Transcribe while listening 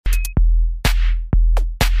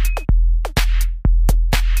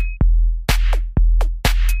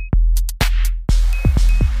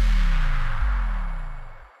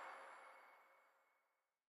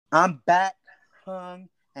I'm back, hung,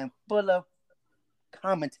 and full of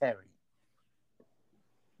commentary.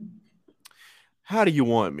 How do you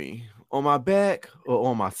want me? On my back or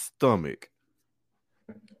on my stomach?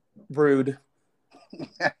 Rude.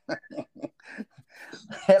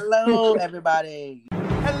 Hello, everybody.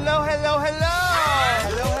 Hello, hello, hello.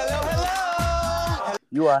 Hello, hello, hello.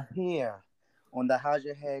 You are here on the How's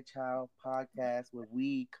Your Head Child podcast where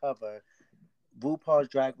we cover RuPaul's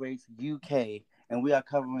Drag Race UK. And we are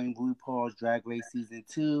covering RuPaul's Drag Race Season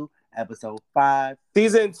 2, Episode 5.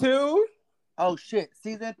 Season 2? Oh, shit.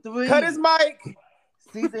 Season 3. Cut his mic.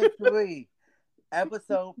 Season 3,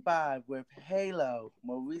 Episode 5 with Halo,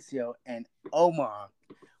 Mauricio, and Omar.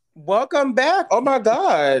 Welcome back. Oh, my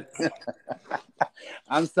God.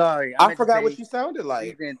 I'm sorry. I forgot what you sounded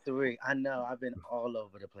like. Season 3. I know. I've been all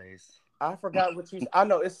over the place. I forgot what you... I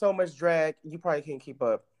know. It's so much drag. You probably can't keep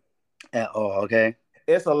up. At all, okay?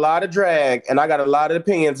 It's a lot of drag, and I got a lot of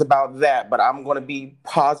opinions about that, but I'm going to be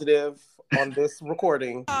positive on this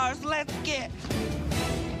recording. Let's get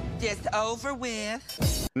this over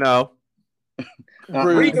with. No.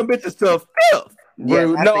 Rude. Reading bitches to filth.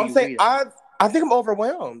 Rude. Yeah, No, I'm saying I think I'm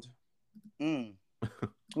overwhelmed.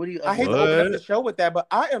 What do you? I hate to open up the show with that, but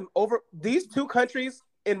I am over these two countries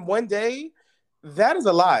in one day. That is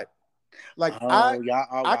a lot. Like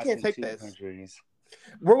I can't take this. Countries.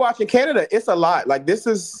 We're watching Canada. It's a lot. Like this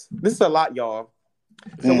is a lot, y'all.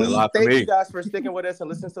 So we thank you guys for sticking with us and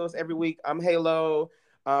listening to us every week. I'm Halo.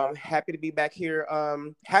 Happy to be back here.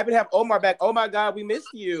 Happy to have Omar back. Oh my God, we missed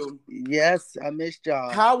you. Yes, I missed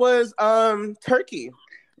y'all. How was Turkey?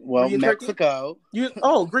 Well, Mexico.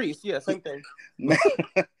 Greece. Yeah, same thing.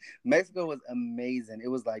 Mexico was amazing. It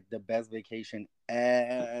was like the best vacation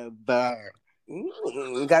ever.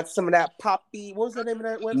 Got some of that poppy. What was the name of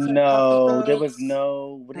that website? No, there was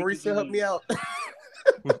no. Mauricio, help me out.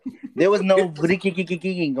 There was no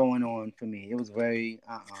going on for me. It was very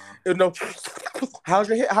No. How's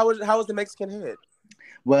your head? How was the Mexican head?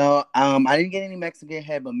 Well, I didn't get any Mexican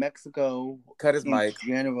head, but Mexico cut his mic. In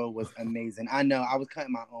general was amazing. I know. I was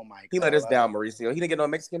cutting my own mic. He let us down, Mauricio. He didn't get no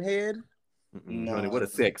Mexican head. No. Honey, what a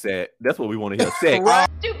sex at? That's what we want to hear. Sex.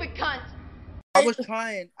 Stupid cunt. I was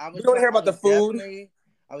trying. You don't hear about the food?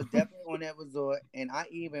 I was definitely on that resort, and I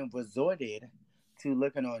even resorted to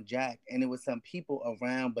looking on Jack, and it was some people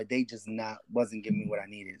around, but they just wasn't giving me what I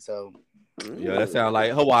needed. So yeah, that sounds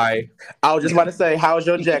like Hawaii. I was just about to say, how's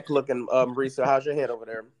your Jack looking, Mauricio? How's your head over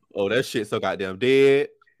there? Oh, that shit so goddamn dead.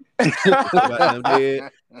 Goddamn dead.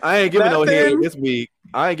 I ain't giving no head this week.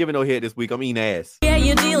 I'm eating ass. Yeah,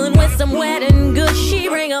 you're dealing with some wet and good. She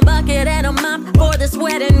bring a bucket and a mop for the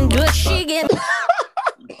sweat and good. She get.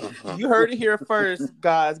 You heard it here first,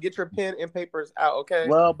 guys. Get your pen and papers out, okay?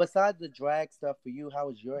 Well, besides the drag stuff for you, how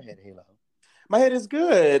was your head, Halo? My head is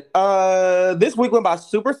good. This week went by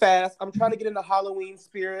super fast. I'm trying to get in the Halloween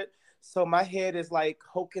spirit. So my head is like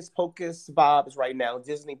Hocus Pocus vibes right now,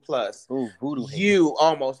 Disney Plus. Ooh, voodoo. You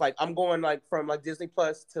almost like I'm going like from like Disney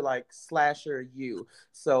Plus to like slasher you.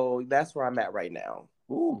 So that's where I'm at right now.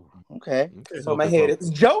 Ooh, okay. So my head is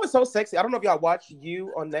Joe is so sexy. I don't know if y'all watch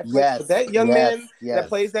You on Netflix. Yes, but that young man that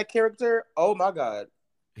plays that character, oh my God.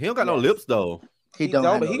 He don't got no lips though. He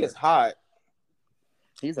don't, but he is hot.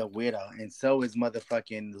 He's a weirdo, and so is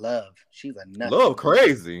motherfucking Love. She's a nut. Love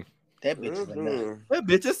crazy. That bitch is a nut. That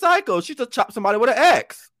bitch is psycho. She just chopped somebody with an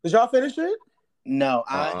axe. Did y'all finish it? No,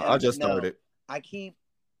 I just started.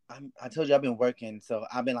 I told you I've been working, so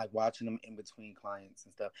I've been like watching them in between clients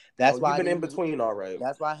and stuff. That's why you've been in between, all right.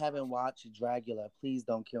 That's why I haven't watched Dragula. Please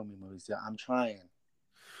don't kill me, Mauricio. I'm trying.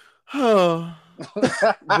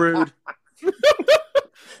 Rude.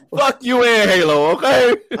 Fuck you and Halo,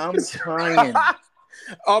 okay? I'm trying.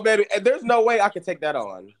 Oh, baby, there's no way I could take that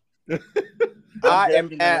on.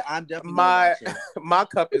 My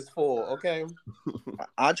cup is full, okay?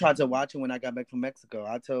 I tried to watch it when I got back from Mexico.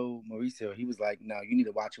 I told Mauricio, he was like, no, you need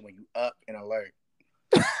to watch it when you up and alert.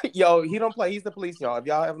 Yo, he don't play. He's the police, y'all. If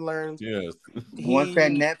y'all haven't learned. Yes. Once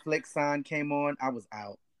that Netflix sign came on, I was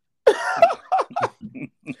out.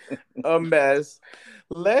 A mess.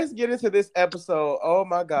 Let's get into this episode. Oh,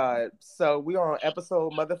 my God. So we are on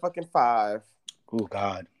episode motherfucking 5. Oh,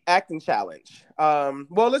 God. Acting challenge.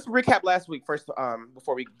 Well, let's recap last week first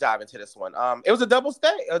before we dive into this one. It was a double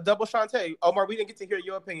Shantae. Omar, we didn't get to hear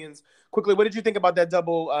your opinions. Quickly, what did you think about that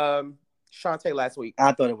double Shantae last week?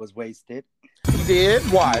 I thought it was wasted. You did?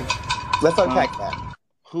 Why? Let's unpack that.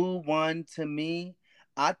 Who won to me?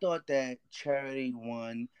 I thought that Charity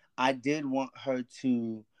won. I did want her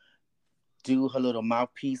to do her little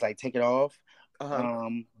mouthpiece, like take it off.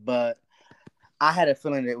 But I had a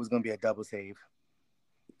feeling that it was going to be a double save.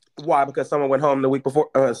 Why? Because someone went home the week before.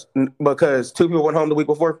 Because two people went home the week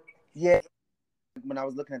before. Yeah. When I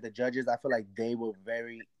was looking at the judges, I feel like they were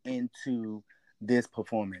very into this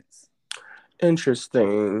performance.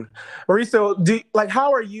 Interesting. Mauricio,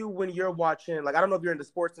 how are you when you're watching? Like, I don't know if you're into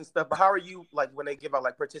sports and stuff, but how are you like when they give out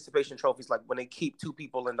like participation trophies? Like when they keep two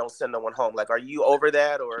people and don't send no one home. Like, are you over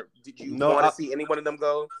that, or did you want to see any one of them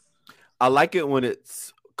go? I like it when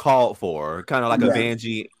it's called for, kind of like a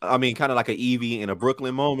Vanjie. I mean, kind of like an Evie in a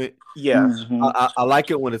Brooklyn moment. Yeah, I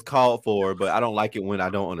like it when it's called for, but I don't like it when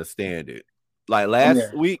I don't understand it. Like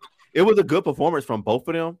last week, it was a good performance from both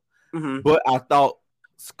of them, but I thought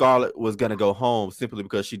Scarlett was gonna go home simply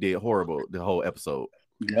because she did horrible the whole episode.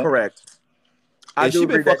 Yep. Correct. I do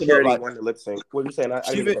agree that Charity won the lip sync. What are you saying?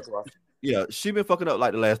 She been fucking up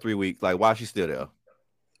like the last 3 weeks. Like, why is she still there?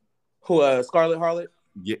 Who? Scarlett Harlot?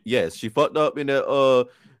 Yes, she fucked up in the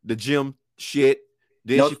gym shit.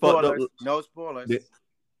 Then no she spoilers. fucked up. No spoilers.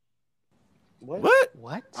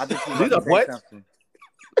 What? I think these are what? Something.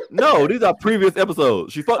 No, these are previous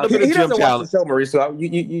episodes. She fucked up in the gym challenge. Show, Mauricio.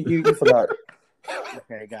 You forgot.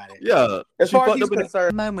 Okay, got it. Yeah. As far as he's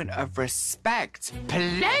concerned, moment of respect,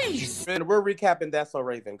 please. And we're recapping That's So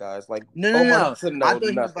Raven, guys. Like, no. I thought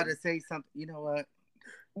he was about to say something. You know what?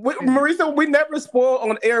 Mauricio, we never spoil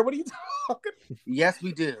on air. What are you talking? Yes,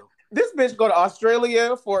 we do. This bitch go to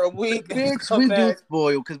Australia for a week. Bitch, we do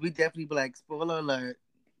spoil because we definitely be like, spoiler alert.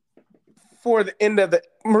 For the end of the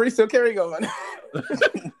Mauricio, carry on.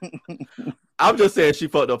 I'm just saying she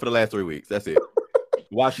fucked up for the last 3 weeks. That's it.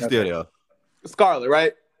 Why she's still there? Scarlett,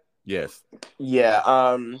 right? Yes. Yeah.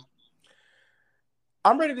 I'm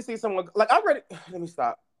ready to see someone I'm ready. Let me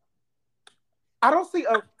stop. I don't see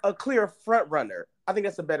a clear front runner. I think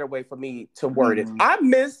that's a better way for me to word it. I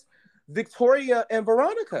miss Victoria and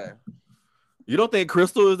Veronica. You don't think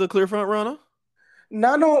Crystal is a clear front runner?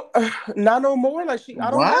 Not no more. Like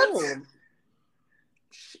I don't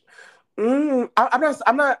know.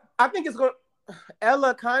 I'm not. I think it's going.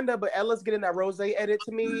 Ella kinda, but Ella's getting that rose edit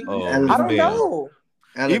to me. Oh, I don't know.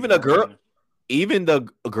 Even the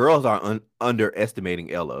girls are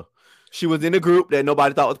underestimating Ella. She was in a group that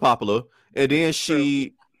nobody thought was popular, and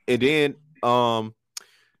then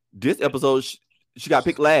this episode she got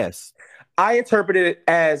picked last. I interpreted it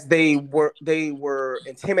as they were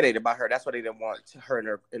intimidated by her. That's why they didn't want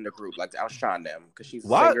her in the group, like to outshine them, because she's a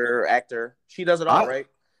singer, actor. She does it all right.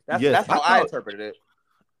 That's how I interpreted it.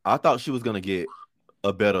 I thought she was gonna get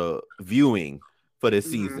a better viewing for this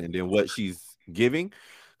season than what she's giving,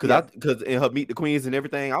 because in her Meet the Queens and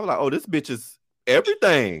everything, I was like, oh, this bitch is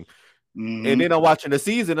everything. And then I'm watching the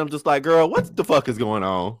season, I'm just like, girl, what the fuck is going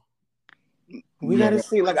on? We gotta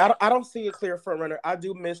see. Like, I don't see a clear front runner. I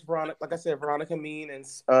do miss Veronica. Like I said, Veronica Mean and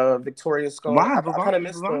Victoria Skull. Why? I kind of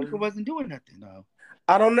miss Veronica wasn't doing nothing though.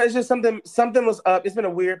 I don't know. It's just something was up. It's been a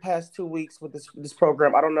weird past 2 weeks with this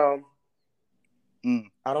program. I don't know.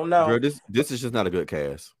 I don't know. Girl, this is just not a good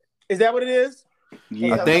cast. Is that what it is?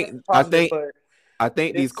 Yeah. I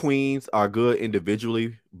think these queens are good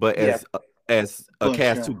individually, but as a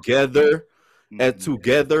cast together,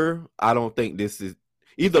 I don't think this is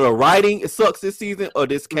either the writing sucks this season or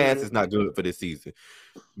this cast is not good for this season.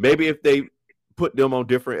 Maybe if they put them on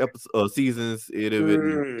different seasons, it'll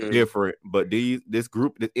be different. But this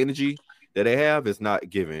group, this energy that they have is not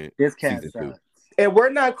giving this cast sucks. And we're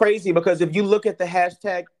not crazy, because if you look at the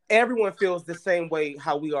hashtag, everyone feels the same way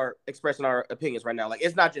how we are expressing our opinions right now. Like,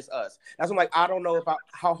 it's not just us. That's why I'm like, I don't know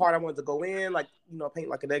how hard I wanted to go in, like, paint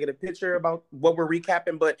like a negative picture about what we're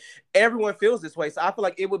recapping, but everyone feels this way. So I feel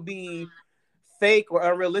like it would be fake or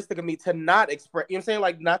unrealistic of me to not express, you know what I'm saying?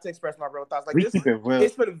 Like, not to express my real thoughts. Like,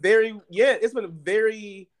 it's been a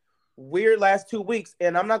very weird last 2 weeks,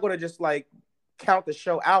 and I'm not going to just like count the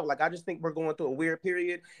show out. Like, I just think we're going through a weird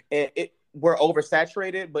period, and we're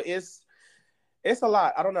oversaturated, but it's a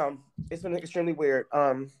lot. I don't know. It's been extremely weird.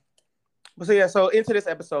 So into this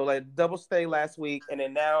episode, like double stay last week, and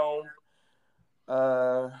then now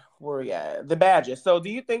where are we at? The badges. So do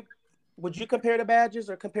you think, would you compare the badges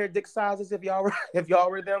or compare dick sizes if y'all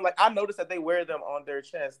were them? Like, I noticed that they wear them on their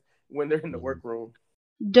chest when they're in the workroom.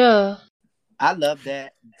 Duh. I love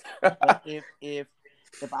that. But if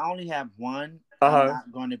I only have one, I'm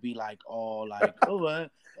not going to be like all like,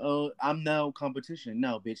 I'm no competition.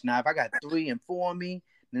 No, bitch. Now, if I got 3 and 4 on me,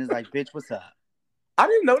 then it's like, bitch, what's up? I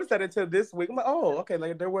didn't notice that until this week. I'm like, oh, okay.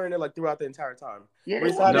 Like, they're wearing it like throughout the entire time. Yeah.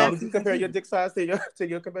 Would you compare your dick size to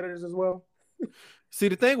your competitors as well? See,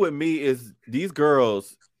 the thing with me is these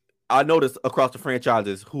girls, I notice across the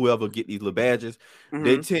franchises, whoever get these little badges,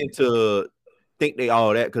 they tend to think they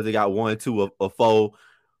all that because they got 1, 2, or 4.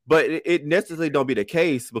 But it necessarily don't be the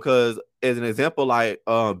case because, as an example, like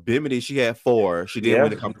Bimini, she had 4. She didn't win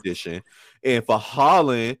the competition, and for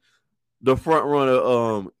Holland, the front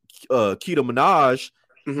runner, Keita Minaj,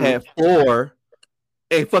 had 4,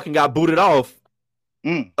 and fucking got booted off.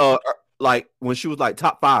 Like when she was like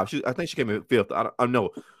top 5, I think she came in 5th. I know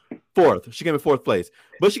 4th. She came in 4th place,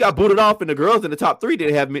 but she got booted off, and the girls in the top 3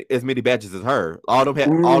 didn't have as many badges as her. All the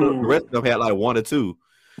rest of them had like 1 or 2.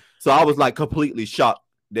 So I was like completely shocked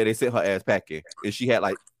that they sent her ass packing, and she had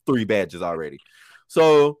like 3 badges already.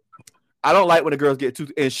 So I don't like when the girls get too.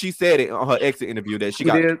 And she said it on her exit interview that she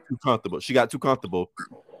got too comfortable. She got too comfortable,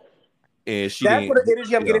 and that's what the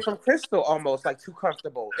energy I'm getting from Crystal, almost like too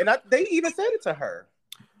comfortable. And they even said it to her.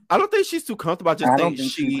 I don't think she's too comfortable. I don't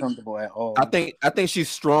think she's comfortable at all. I think she's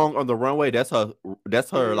strong on the runway. That's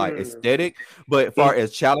her like aesthetic. But as far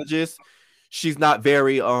as challenges, she's not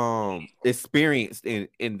very experienced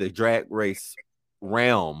in the drag race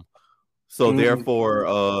realm. So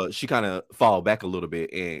therefore, she kind of fall back a little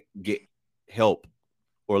bit and get help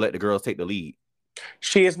or let the girls take the lead.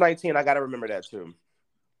 She is 19. I got to remember that too.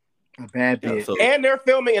 A bad bitch. And they're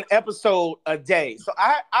filming an episode a day. So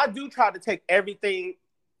I do try to take everything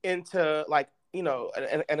into like, you know,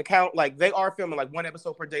 an account. Like they are filming like 1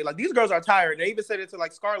 episode per day. Like these girls are tired. They even said it to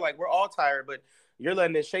like Scar, like we're all tired, but you're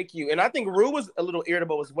letting it shake you. And I think Rue was a little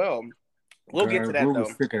irritable as well. We'll get to that Rue though.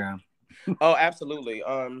 Oh, absolutely.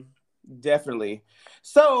 Definitely.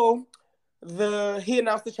 So he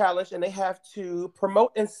announced the challenge, and they have to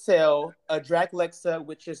promote and sell a Draglexa,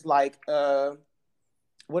 which is like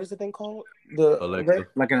what is the thing called? The Alexa.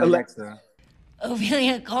 Like an Alexa.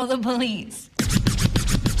 Ophelia, call the police.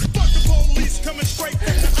 Coming straight from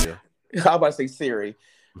the... I was about to say Siri.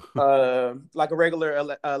 Like a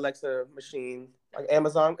regular Alexa machine, like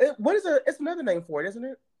Amazon. What is it? It's another name for it, isn't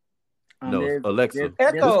it? No, Alexa.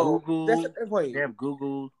 Echo. Google. They have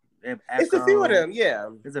Google. They have Echo. It's a few of them, yeah.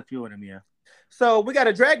 There's a few of them, yeah. So we got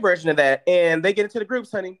a drag version of that, and they get into the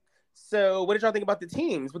groups, honey. So what did y'all think about the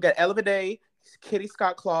teams? We got Ella Day, Kitty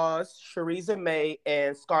Scott Claus, Shariza May,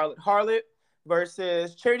 and Scarlett Harlot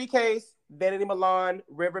versus Charity Case, Vanity Milan,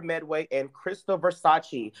 River Medway, and Crystal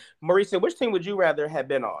Versace. Mauricio, which team would you rather have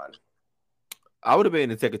been on? I would have been in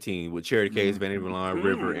the second team with Charity Case, Vanity Milan,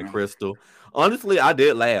 River, and Crystal. Honestly, I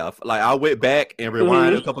did laugh. Like I went back and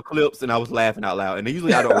rewinded a couple clips, and I was laughing out loud. And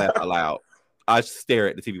usually I don't laugh out loud. I stare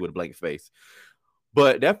at the TV with a blank face.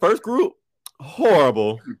 But that first group,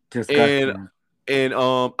 horrible. Disgusting. And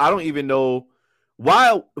I don't even know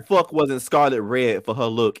why the fuck wasn't Scarlet Red for her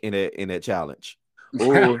look in that challenge.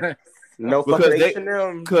 No,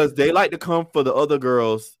 because they like to come for the other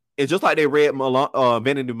girls. It's just like they read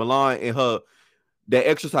Vanity Milan in that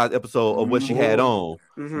exercise episode of what she had on.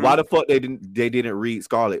 Why the fuck they didn't read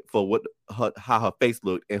Scarlett for how her face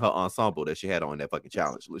looked in her ensemble that she had on in that fucking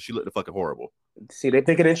challenge? She looked fucking horrible. See, they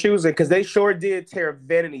picking and choosing because they sure did tear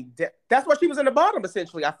Vanity. That's why she was in the bottom,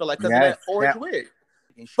 essentially. I feel like because of that orange wig.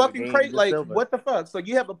 Fucking crazy. Like silver. What the fuck? So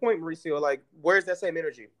you have a point, Mauricio. Like, where's that same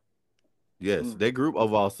energy? Yes, their group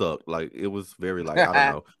overall sucked. Like it was very like I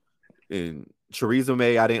don't know. And Theresa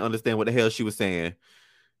May, I didn't understand what the hell she was saying.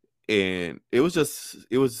 And it was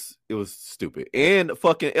stupid. And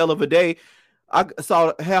fucking Ella Day, I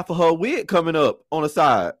saw half of her wig coming up on the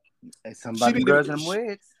side. Hey, somebody girls in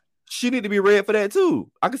wigs. She need to be red for that too.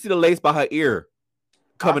 I can see the lace by her ear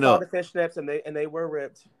coming up. I saw the fishnets and they were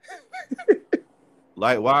ripped.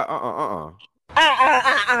 Like why?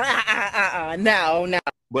 No.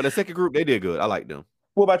 But the second group, they did good. I like them.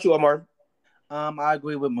 What about you, Omar? I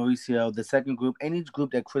agree with Mauricio. The second group, any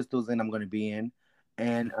group that Crystal's in, I'm going to be in.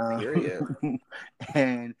 And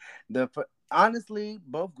honestly,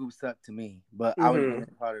 both groups suck to me. But I was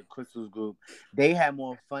part of Crystal's group. They had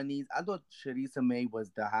more funnies. I thought Charissa May was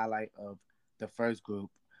the highlight of the first group.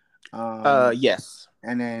 Yes.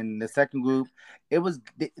 And then the second group, it was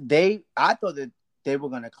I thought that they were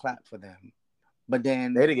going to clap for them. But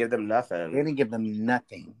then they didn't give them nothing. They didn't give them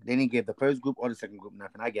nothing. They didn't give the first group or the second group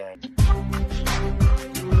nothing. I get it.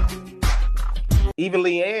 Even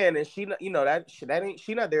Leanne, and she not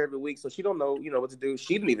there every week, so she don't know, what to do.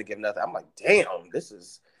 She didn't even give nothing. I'm like, damn, this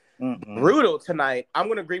is brutal tonight. I'm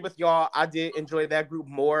gonna agree with y'all. I did enjoy that group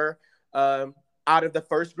more. Out of the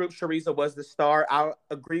first group, Shariza was the star. I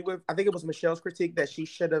agree with. I think it was Michelle's critique that she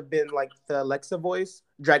should have been like the Alexa voice,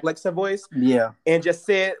 Draglexa voice. Yeah, and just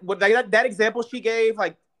said that example she gave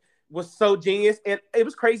was so genius, and it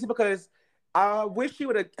was crazy because I wish she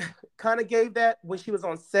would have kind of gave that when she was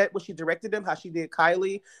on set, when she directed them, how she did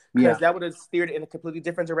Kylie, because that would have steered it in a completely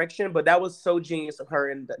different direction. But that was so genius of her,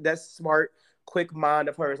 and that smart, quick mind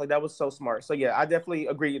of hers. Like that was so smart. So yeah, I definitely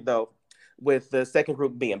agree though with the second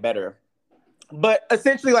group being better. But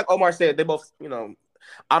essentially, like Omar said, they both,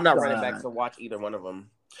 I'm not running back to watch either one of them.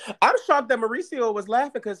 I'm shocked that Mauricio was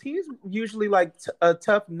laughing because he's usually like a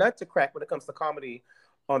tough nut to crack when it comes to comedy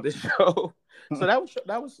on this show. So that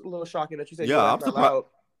was a little shocking that you said. Yeah, I'm surprised.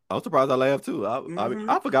 I'm surprised I laughed too.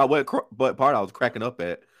 I forgot what part I was cracking up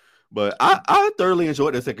at, but I thoroughly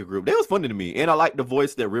enjoyed the second group. That was funny to me, and I liked the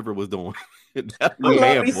voice that River was doing. I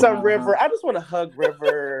love me some River. I just want to hug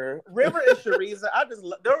River. River and Shariza.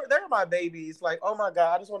 They're my babies. Like, oh my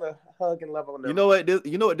god, I just want to hug and love on them.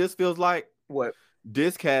 You know what this feels like? What?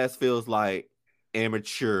 This cast feels like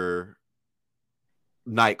amateur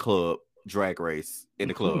nightclub drag race in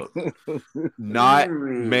the club. not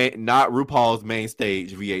RuPaul's main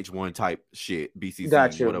stage VH1 type shit,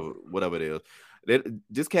 BCC, whatever it is.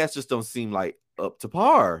 This cast just don't seem like up to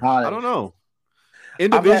par. I don't know.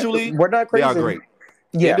 Individually, we're not crazy. They are great.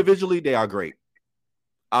 Yeah. Individually, they are great.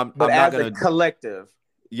 But I'm as a collective.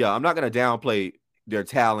 Yeah, I'm not gonna downplay their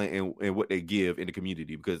talent and what they give in the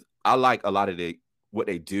community because I like a lot of what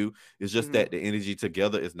they do. It's just that the energy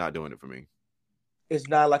together is not doing it for me. It's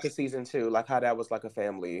not like a season 2, like how that was like a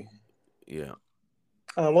family. Yeah.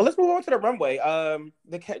 Well, let's move on to the runway.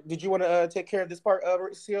 Did you want to take care of this part,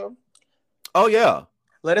 Mauricio? Oh yeah.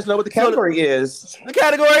 Let us know what the category is. The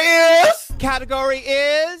category is. Category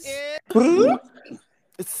is.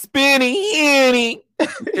 Spinny Henny.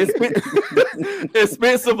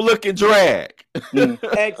 Expensive looking drag.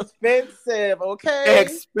 Expensive, okay.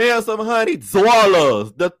 Expensive, honey.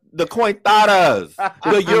 Swallows, the cointadas,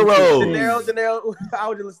 the euros. Janelle, I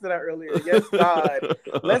was just listening to that earlier. Yes, God.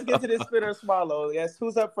 Let's get to this spin or swallow. Yes,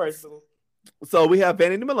 who's up first? So we have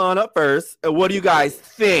Vanity Milan up first. What do you guys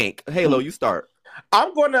think? Halo, you start.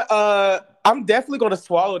 I'm definitely gonna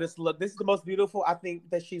swallow this look. This is the most beautiful I think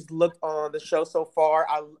that she's looked on the show so far.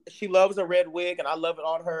 She loves a red wig, and I love it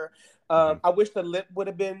on her. I wish the lip would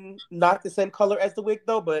have been not the same color as the wig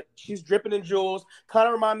though, but she's dripping in jewels. Kind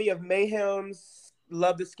of remind me of Mayhem's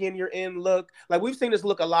 "Love the Skin You're In" look. Like we've seen this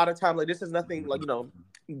look a lot of times. Like this is nothing like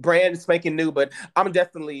brand spanking new, but I'm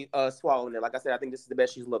definitely swallowing it. Like I said, I think this is the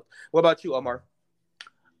best she's looked. What about you, Omar?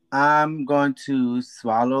 I'm going to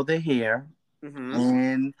swallow the hair.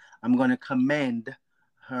 And I'm going to commend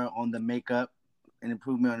her on the makeup, an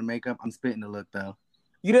improvement on the makeup. I'm spitting the look, though.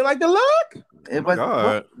 You didn't like the look? It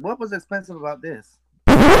was. What was expensive about this?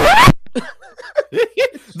 The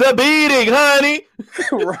beating, honey.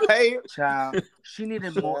 Right? Child. She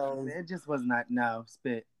needed more. It just was not. No,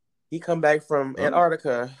 spit. He come back from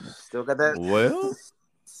Antarctica. Still got that. Well.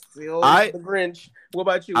 Still the Grinch. What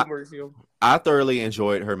about you, Mauricio? I thoroughly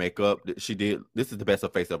enjoyed her makeup. She did. This is the best her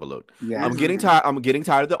face ever looked. Yeah. I'm getting tired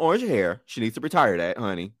of the orange hair. She needs to retire that,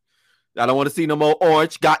 honey. I don't want to see no more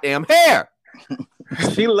orange goddamn hair.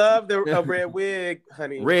 She loved the red wig,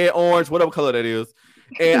 honey. Red, orange, whatever color that is.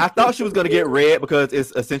 And I thought she was gonna get red because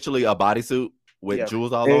it's essentially a bodysuit with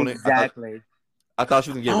jewels all on it. Exactly. I thought she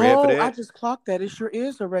was gonna get red for that. I just clocked that. It sure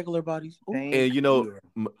is a regular bodysuit. And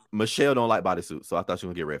Michelle don't like bodysuits, so I thought she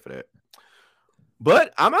was gonna get red for that.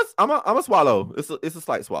 But I'm a swallow. It's a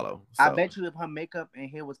slight swallow. So. I bet you if her makeup and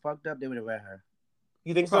hair was fucked up, they would have read her.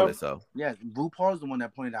 You think Probably so? Yeah, RuPaul's the one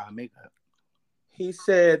that pointed out her makeup. He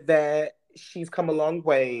said that she's come a long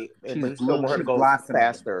way and they still want her to go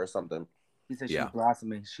faster or something. He said she's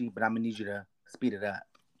blossoming. But I'm gonna need you to speed it up.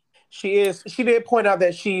 She is. She did point out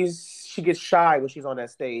that she gets shy when she's on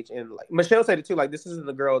that stage, and like Michelle said it too. Like this isn't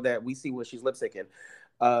the girl that we see when she's lip syncing,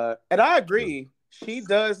 and I agree. She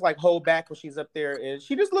does like hold back when she's up there, and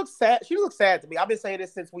she just looks sad. She looks sad to me. I've been saying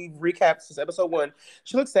this since we've recapped since episode 1.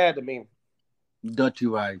 She looks sad to me. Dirty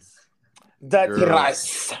rice. Dirty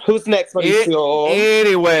rice. Who's next, Mauricio?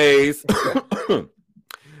 Anyways,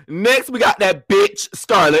 next we got that bitch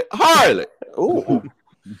Scarlett Harlot. Ooh.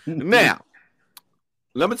 Now,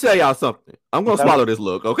 let me tell y'all something. I'm gonna swallow this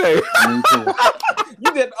look, okay? You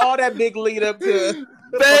did all that big lead up to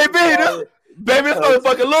baby. Baby, this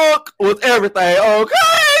motherfucking look was everything, okay?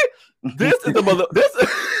 This is the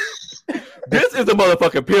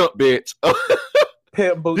motherfucking pimp, bitch.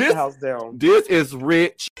 Pimp boots the house down. This is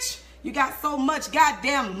rich. You got so much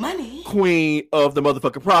goddamn money. Queen of the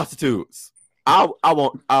motherfucking prostitutes. I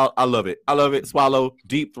love it. I love it. Swallow,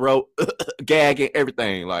 deep throat, gagging,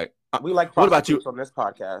 everything. Like we like. What about you on this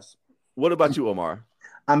podcast? What about you, Omar?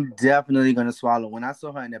 I'm definitely gonna swallow. When I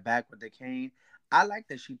saw her in the back with the cane, I like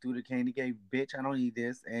that she threw the candy gave bitch. I don't need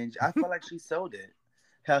this, and I felt like she sold it.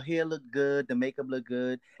 Her hair looked good, the makeup looked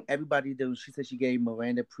good. Everybody did. She said she gave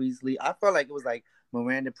Miranda Priestley. I felt like it was like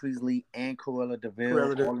Miranda Priestley and Cruella de Vil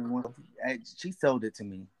all in one. She sold it to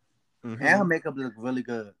me, and her makeup looked really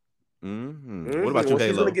good. What about you, Halo?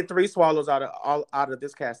 She's gonna get 3 swallows out of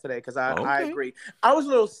this cast today because I agree. I was a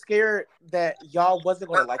little scared that y'all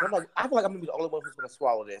wasn't gonna like. I feel like I'm gonna be the only one who's gonna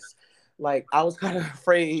swallow this. Like I was kind of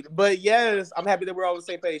afraid, but yes, I'm happy that we're all on the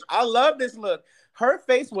same page. I love this look. Her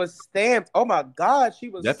face was stamped. Oh my God, she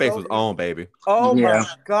was. That face was on, baby. Oh my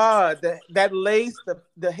God, that lace,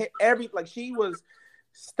 the hair, like she was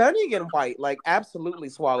stunning in white. Like absolutely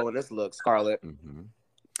swallowing this look, Scarlett.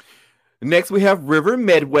 Next, we have River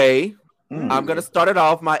Medway. I'm gonna start it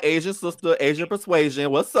off. My Asian sister, Asian Persuasion.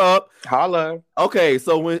 What's up? Holla. Okay,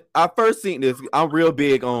 so when I first seen this, I'm real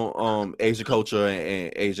big on Asian culture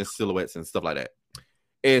and Asian silhouettes and stuff like that,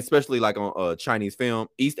 and especially like on Chinese film,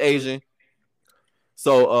 East Asian.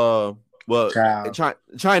 So,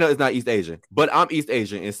 China is not East Asian, but I'm East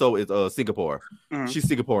Asian, and so is Singapore. She's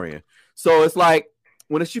Singaporean. So it's like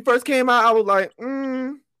when she first came out, I was like,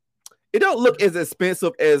 it don't look as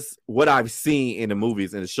expensive as what I've seen in the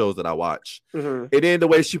movies and the shows that I watch. And then the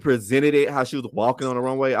way she presented it, how she was walking on the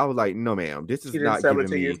runway, I was like, no, ma'am, this is not giving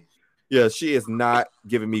me. Yeah, she is not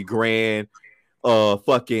giving me grand,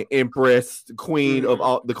 fucking empress, queen of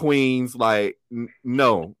all the queens. Like,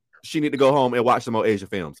 no, she need to go home and watch some more Asian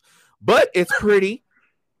films. But it's pretty.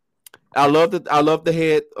 I love the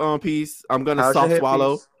head piece. I'm gonna soft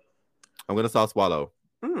swallow. I'm gonna soft swallow.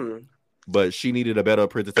 But she needed a better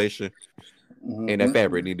presentation, and that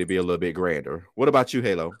fabric needed to be a little bit grander. What about you,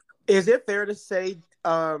 Halo? Is it fair to say,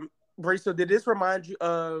 Brisa, did this remind you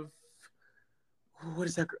of what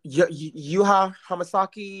is that? Yuha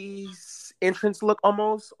Hamasaki's entrance look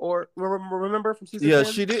almost, or remember from season 10?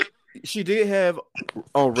 She did. She did have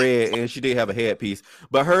on red, and she did have a headpiece,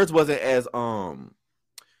 but hers wasn't as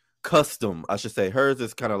custom, I should say. Hers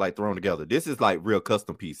is kind of like thrown together. This is like real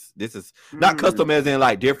custom piece. This is not custom as in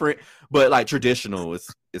like different, but like traditional.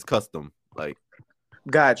 It's custom. Like,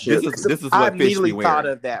 gotcha. This is what I immediately thought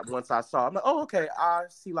of that once I saw it. I'm like, oh, okay. I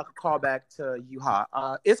see like a callback to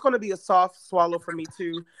Yuha. It's gonna be a soft swallow for me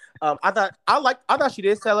too. I thought she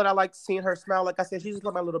did sell it. I like seeing her smile. Like I said, she's just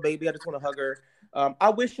like my little baby. I just want to hug her. I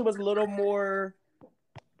wish it was a little more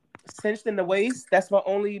cinched in the waist. That's my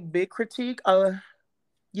only big critique.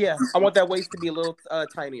 Yeah, I want that waist to be a little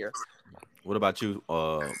tinier. What about you,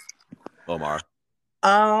 Omar?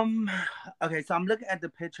 Okay, so I'm looking at the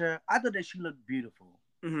picture. I thought that she looked beautiful.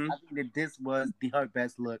 I think that this was her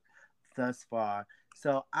best look thus far.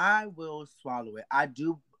 So I will swallow it. I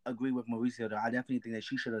do agree with Mauricio, though. I definitely think that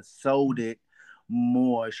she should have sold it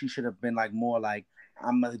more. She should have been like more like,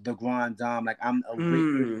 I'm the grand dame. Like I'm a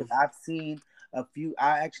witness. I've seen a few.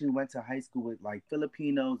 I actually went to high school with like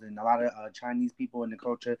Filipinos and a lot of Chinese people in the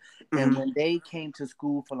culture. And when they came to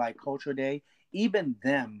school for like Culture Day, even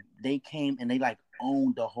them, they came and they like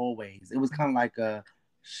owned the hallways. It was kind of like a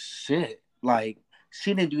shit. Like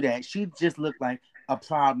she didn't do that. She just looked like a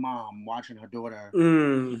proud mom watching her daughter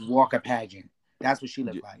walk a pageant. That's what she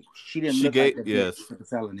looked like. She didn't look like the bitch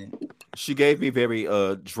selling it. She gave me very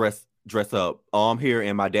dress up. I'm here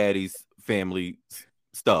in my daddy's family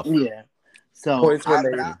stuff. Yeah. So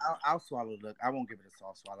I'll swallow the look. I won't give it a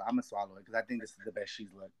soft swallow. I'm gonna swallow it because I think this is the best she's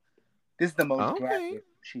looked. This is the most graphic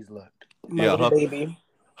she's looked.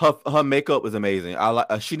 Her makeup was amazing. I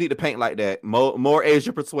like. She need to paint like that. More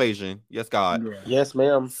Asian Persuasion. Yes, God. Yeah. Yes,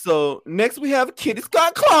 ma'am. So next we have Kitty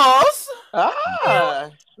Scott Claus.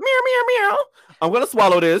 Meow meow. I'm gonna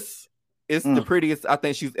swallow this. It's the prettiest I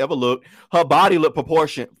think she's ever looked. Her body looked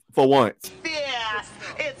proportioned for once. Fierce.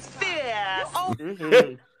 It's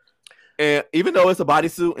fierce. And even though it's a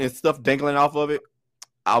bodysuit and stuff dangling off of it,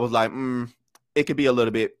 I was like, it could be a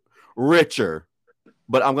little bit richer.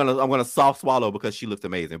 But I'm gonna soft swallow because she looks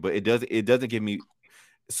amazing. But it doesn't give me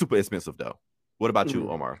super expensive though. What about you,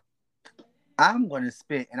 Omar? I'm gonna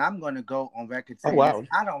spit and I'm gonna go on record saying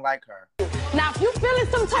I don't like her. Now if you feeling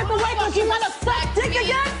some type of way because you want to suck dick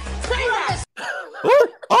again, say that.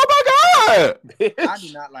 Oh my God! I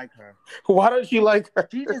do not like her. Why don't you like her?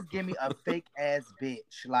 She just give me a fake ass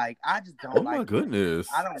bitch. Like I just don't like her. Oh my goodness.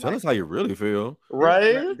 I don't Tell us how you really feel.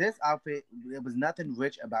 Right? This outfit, there was nothing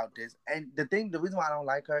rich about this. And the reason why I don't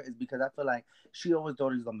like her is because I feel like she always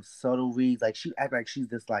does these subtle reads. Like she act like she's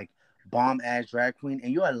this like bomb ass drag queen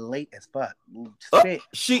and you're late as fuck.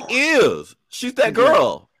 She is. She's that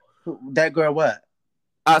girl. That girl what?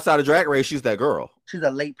 Outside of Drag Race, she's that girl. She's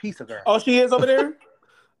a late piece of girl. Oh, she is over there?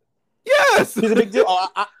 Yes. She's a big deal. Oh,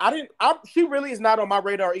 I didn't. She really is not on my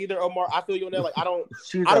radar either, Omar. I feel you on that. Like I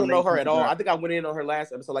don't know her at all. I think I went in on her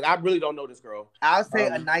last episode. Like I really don't know this girl. I'll say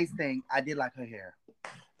a nice thing. I did like her hair.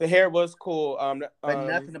 The hair was cool. But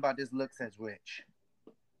nothing about this look says rich.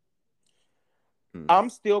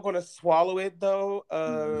 I'm still gonna swallow it though.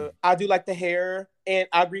 I do like the hair, and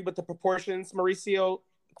I agree with the proportions, Mauricio.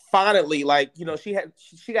 finally, like, you know, she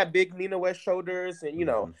got big Nina West shoulders, and you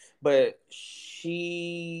know, but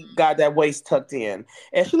she got that waist tucked in,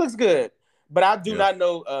 and she looks good. But I do not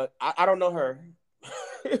know. I don't know her.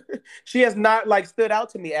 She has not like stood out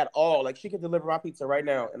to me at all. Like, she could deliver my pizza right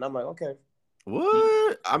now, and I'm like, okay.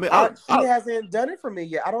 What? I mean, she hasn't done it for me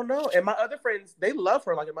yet. I don't know. And my other friends, they love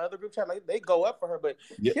her. Like in my other group chat, like they go up for her, but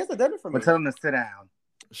she hasn't done it for me. But tell them to sit down.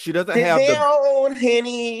 She doesn't have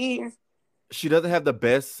Henny. She doesn't have the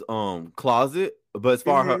best closet, but as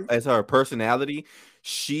far as her personality,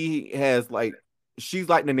 she has like she's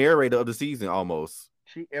like the narrator of the season almost.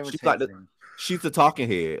 She irritates she's the talking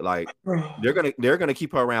head. Like they're gonna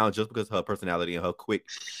keep her around just because of her personality and her quick.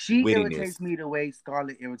 She irritates me the way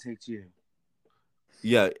Scarlett irritates you.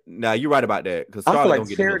 Yeah, now you're right about that. Because I feel like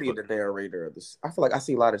Charity is the narrator of this. I feel like I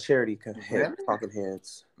see a lot of Charity talking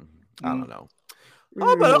heads. I don't know.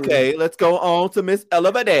 Oh, but okay, let's go on to Miss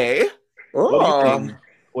Ella Vaday. What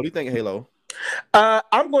do you think, Halo?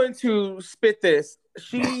 I'm going to spit this.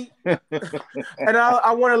 She and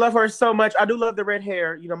I want to love her so much. I do love the red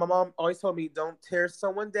hair. You know, my mom always told me don't tear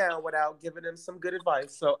someone down without giving them some good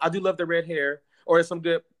advice. So I do love the red hair, or some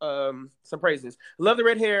good some praises. Love the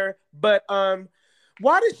red hair, but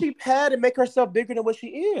why does she pad and make herself bigger than what she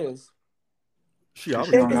is? Is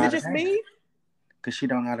it just me? Because she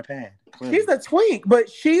don't know how to pad. Clearly. She's a twink, but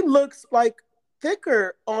she looks like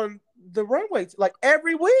thicker on the runway. Like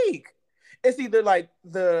every week, it's either like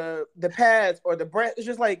the pads or the breast. It's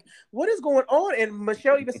just like, what is going on? And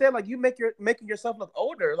Michelle even said, like, you making yourself look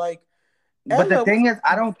older. Like, but the thing is,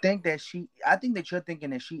 I don't think that I think that you're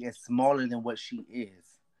thinking that she is smaller than what she is.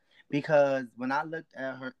 Because when I looked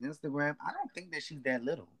at her Instagram, I don't think that she's that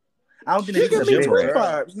little. I don't think she's a gym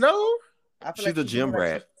rat. No, I feel she's a gym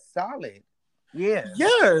rat. Solid. Yeah.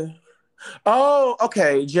 Yeah. Oh,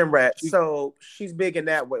 okay, gym rat. So she's big in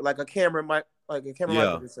that way, like a camera might,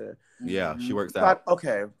 say. Yeah, she works out.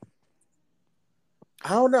 Okay. I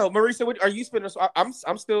don't know, Marisa. What are you spitting?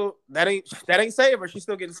 I'm still that ain't saving her. She's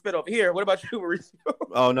still getting spit over here. What about you, Marisa?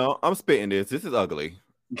 Oh no, I'm spitting this. This is ugly.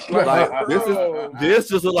 Like this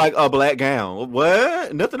just look like a black gown.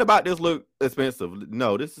 What? Nothing about this look expensive.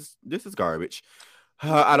 No, this is garbage.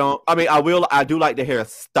 I do like the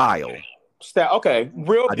hairstyle. Okay,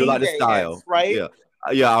 I do like the style, right?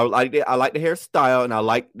 Yeah. I like it. I like the hairstyle, and I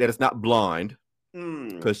like that it's not blonde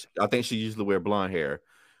because I think she usually wear blonde hair.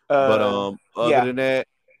 But other than that,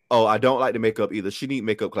 I don't like the makeup either. She need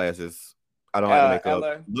makeup classes. I don't like the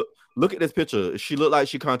makeup. Look at this picture. She looked like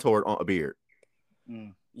she contoured on a beard.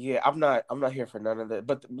 Yeah, I'm not here for none of that.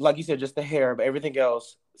 But like you said, just the hair, but everything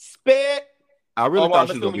else, spit. I really thought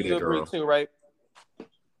she was gonna be that girl too, right?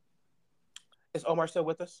 Is Omar still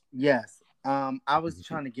with us? Yes. I was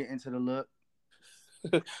trying to get into the look.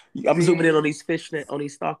 I'm zooming in on these fishnet, on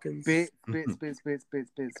these stockings. Spit.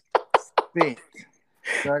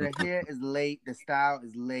 So the hair is late, the style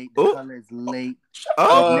is late, the color is late.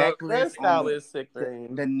 That style is sick,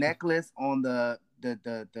 man. The necklace on the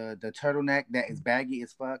turtleneck that is baggy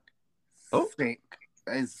as fuck. Spit.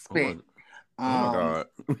 It's spit. Oh my god.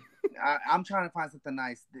 I'm trying to find something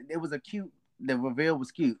nice. It was the reveal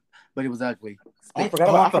was cute, but it was ugly. I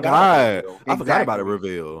forgot about the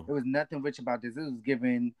reveal. There was nothing rich about this. It was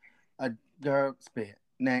giving a girl spit.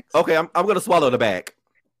 Next. Okay, I'm gonna swallow the back.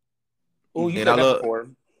 Oh, you said that before.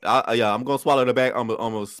 I'm gonna swallow the back. I'm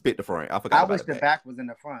gonna spit the front. I wish the back was in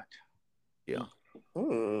the front. Yeah.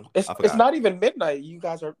 It's not even midnight. You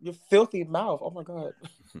guys are your filthy mouth. Oh my god.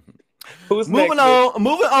 Who's moving on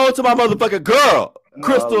to my motherfucking girl,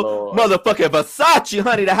 Crystal motherfucking Versace,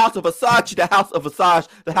 honey. The house of Versace, the house of Versace,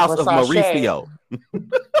 the house of Mauricio.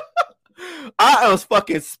 I was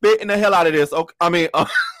fucking spitting the hell out of this. Okay, I mean,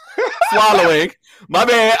 swallowing. My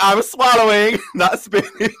bad. I was swallowing, not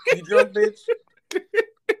spitting. You drunk, bitch.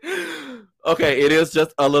 Okay, it is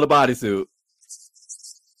just a little bodysuit.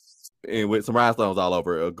 And with some rhinestones all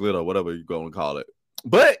over it, or glitter, whatever you're going to call it.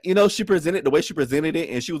 But, you know, the way she presented it,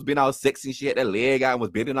 and she was being all sexy, she had that leg out and was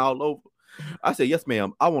bending all over. I said, yes,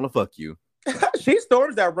 ma'am, I want to fuck you. She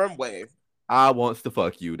storms that runway. I wants to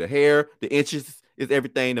fuck you. The hair, the inches is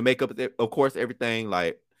everything. The makeup is, of course, everything.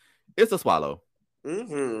 Like, it's a swallow.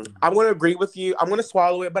 Mm-hmm. I'm going to agree with you. I'm going to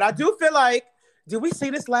swallow it. But I do feel like, did we see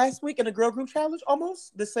this last week in the Girl Group Challenge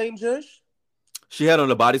almost? The same judge? She had on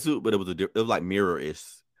a bodysuit, but it was like mirror-ish.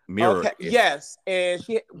 Okay. Yes, and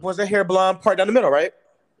she was her hair blonde, part down the middle, right?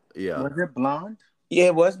 Yeah. Was it blonde? Yeah,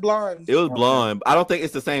 it was blonde. It was blonde. I don't think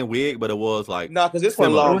it's the same wig, but it was like because this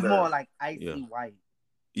one longer. It was more like icy white.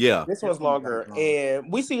 Yeah, this one's longer,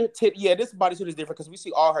 and we see her this bodysuit is different because we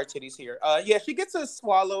see all her titties here. Yeah, she gets a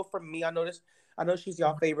swallow from me. I know she's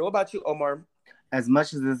y'all favorite. What about you, Omar? As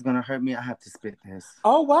much as this is gonna hurt me, I have to spit this.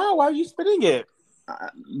 Oh wow! Why are you spitting it?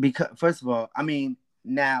 Because first of all, I mean,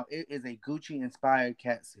 now it is a Gucci inspired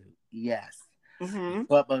catsuit, yes. Mm-hmm.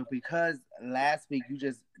 But because last week you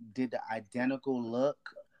just did the identical look,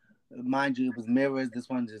 mind you, it was mirrors. This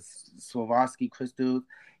one just Swarovski crystals,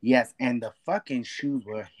 yes, and the fucking shoes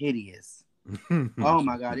were hideous. Oh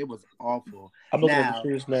my god, it was awful. I'm looking at the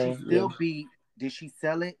shoes now. She still beat. Did she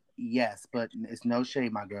sell it? Yes, but it's no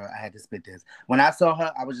shade, my girl. I had to spit this. When I saw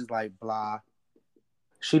her, I was just like, blah.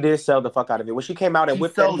 She did sell the fuck out of it. When she came out and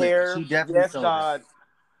whipped that hair, she definitely sold it.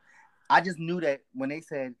 I just knew that when they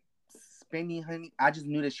said spending honey, I just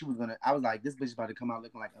knew that she was gonna. I was like, this bitch is about to come out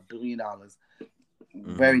looking like $1 billion,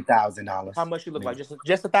 very $1,000. How much she look like? Just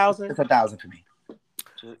 1,000? It's 1,000 for me.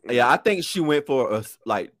 Yeah, I think she went for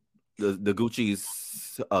the Gucci's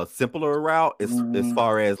simpler route as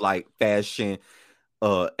far as like fashion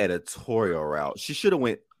editorial route. She should have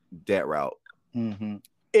went that route. Mm-hmm.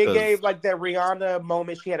 It gave like that Rihanna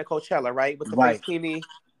moment she had at Coachella, right? With the face skinny.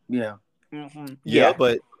 Yeah. Mm-hmm. Yeah,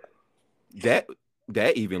 but that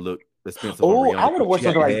even looked expensive. Oh, I would have worn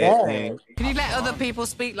something like that. Can you let other people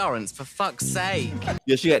speak, Lawrence? For fuck's sake.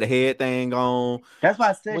 Yeah, she had the head thing on. That's why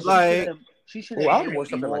I said she should have worn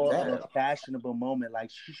something like that. A fashionable moment, like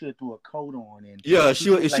she should have threw a coat on and she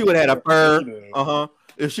would have had a fur.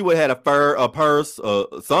 If she would have had a fur, a purse,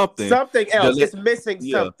 something else, it's missing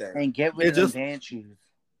something. And get rid of them dance shoes.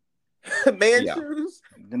 Shoes?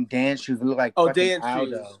 Them dance shoes look like dance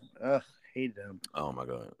Aldo. shoes. Ugh, hate them. Oh my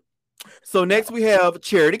god. So next we have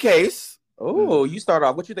Charity Case. Oh, you start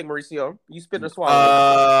off. What you think, Mauricio? You spit or swallow?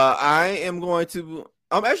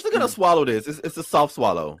 I'm actually gonna swallow this. It's a soft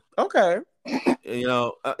swallow. Okay.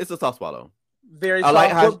 It's a soft swallow. Very soft.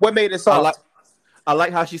 Like what made it soft? I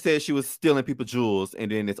like how she said she was stealing people's jewels and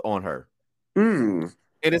then it's on her. And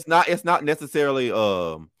it's not necessarily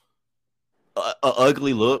a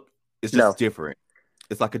ugly look. It's just different.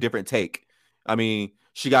 It's like a different take. I mean,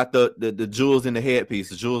 she got the jewels in the headpiece,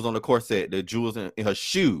 the jewels on the corset, the jewels in her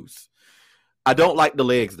shoes. I don't like the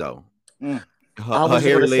legs though. Her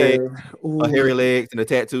hairy legs and the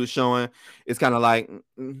tattoos showing. It's kind of like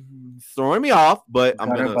throwing me off, but I'm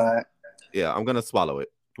gonna swallow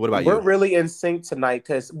it. What about you? We're really in sync tonight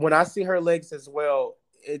because when I see her legs as well,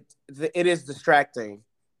 it is distracting.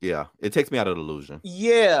 Yeah, it takes me out of the illusion.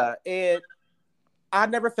 Yeah, and I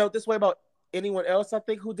never felt this way about anyone else, I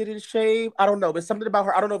think, who didn't shave. I don't know, but something about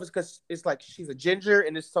her. I don't know if it's because it's like she's a ginger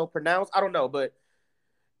and it's so pronounced. I don't know, but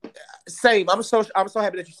same. I'm so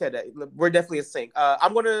happy that you said that. We're definitely in sync.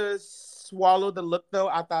 I'm gonna swallow the look though.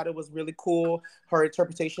 I thought it was really cool. Her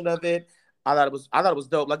interpretation of it. I thought it was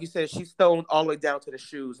dope. Like you said, she's stoned all the way down to the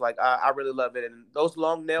shoes. Like I really love it. And those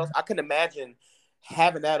long nails, I can imagine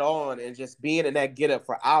having that on and just being in that getup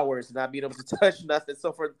for hours and not being able to touch nothing.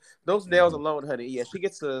 So for those nails alone, honey, yeah, she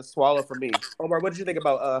gets to swallow for me. Omar, what did you think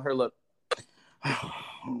about her look?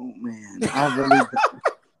 Oh man,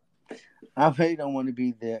 I really don't want to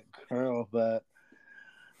be that girl, but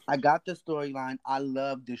I got the storyline. I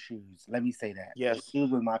love the shoes. Let me say that. Yes, the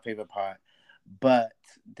shoes was my favorite part. But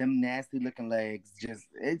them nasty looking legs, just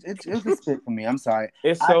it was a spit for me. I'm sorry.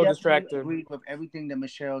 It's so distracting. I agreed with everything that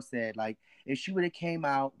Michelle said. Like if she would have came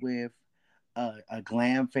out with a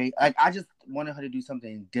glam face, like I just wanted her to do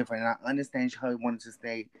something different. And I understand she wanted to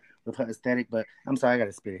stay with her aesthetic, but I'm sorry, I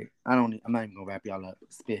gotta spit it. I'm not even gonna wrap y'all up.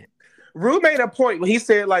 Spit. Rue made a point when he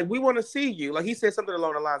said like we want to see you. Like he said something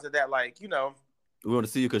along the lines of that, like we want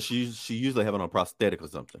to see you because she usually have it on prosthetic or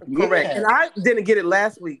something. Correct. Yeah. And I didn't get it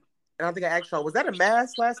last week. And I think I asked y'all, was that a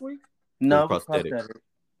mask last week? No, prosthetic.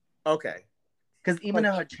 Okay. Because even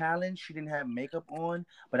in her challenge, she didn't have makeup on,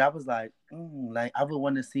 but I was like, like I would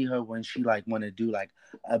want to see her when she like want to do like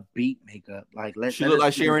a beat makeup. Like she look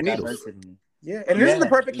like Sharon Needles. Yeah, and this is the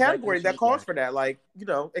perfect category that calls for that. Like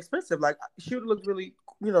expensive. Like she would look really.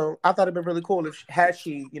 I thought it'd been really cool if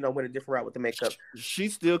she went a different route with the makeup. She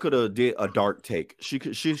still could have did a dark take. She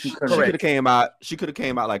could have came out. She could have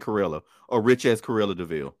came out like Cruella or rich as Cruella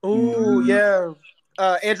DeVille. Ooh, yeah.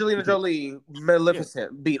 Angelina Jolie,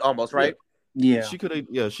 Maleficent beat almost, right? Yeah. She could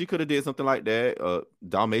have did something like that.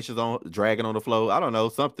 Dalmatians dragging on the floor. I don't know,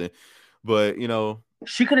 something. But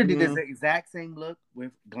she could have did the exact same look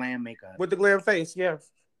with glam makeup. With the glam face, yeah.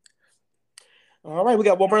 All right, we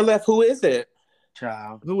got one more left. Who is it?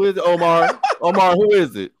 Child. Who is it, Omar? Omar, who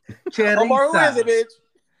is it? Charissa. Omar, who is it, bitch?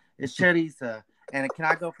 It's Charissa. And can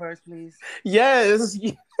I go first, please? Yes.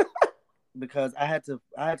 Because I had to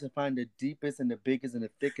find the deepest and the biggest and the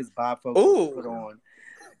thickest bifocals to put on.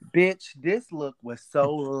 Bitch, this look was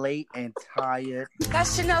so late and tired.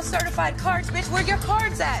 That's Chanel certified cards, bitch. Where your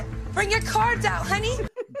cards at? Bring your cards out, honey.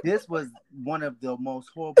 This was one of the most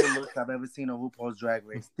horrible looks I've ever seen on RuPaul's Drag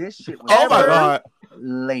Race. This shit was oh my God.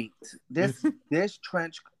 late. This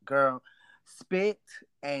trench girl spit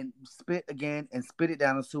and spit again and spit it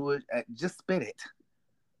down the sewage. Just spit it.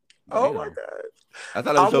 Oh my God. I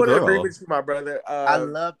thought it was your girl. Agree with you, my brother. I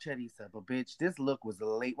love Charissa, but bitch, this look was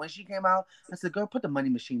late. When she came out, I said, girl, put the money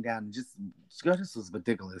machine down and girl, this was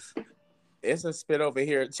ridiculous. It's a spit over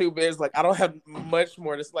here too, bitch. Like, I don't have much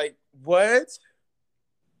more. It's like, what?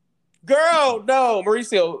 Girl, no.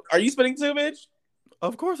 Mauricio, are you spitting too, bitch?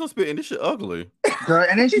 Of course I'm spitting. This shit ugly. Girl,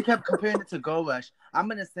 and then she kept comparing it to Gold Rush. I'm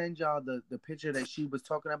going to send y'all the picture that she was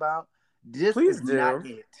talking about. This is not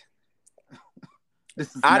it.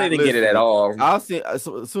 I didn't get it at all. As soon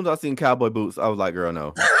as I seen cowboy boots, I was like, girl,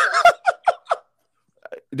 no.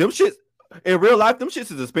 Them shits, in real life, them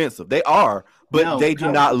shits is expensive. They are, but they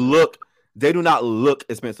do not look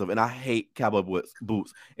expensive. And I hate cowboy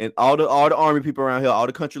boots. And all the army people around here, all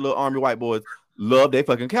the country little army white boys love they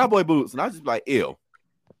fucking cowboy boots. And I was just like, ew.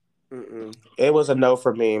 It was a no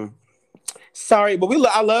for me. Sorry, but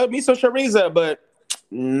I love me some Charissa, but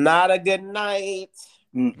not a good night.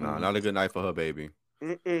 No, not a good night for her, baby.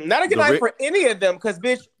 Not a good night for any of them, because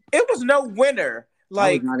bitch, it was no winner.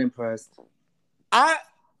 Like, I was not impressed.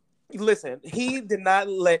 Listen, he did not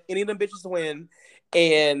let any of them bitches win,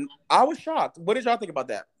 and I was shocked. What did y'all think about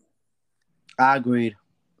that? I agreed.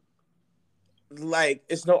 Like,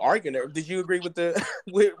 it's no argument. Did you agree with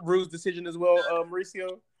with Rue's decision as well,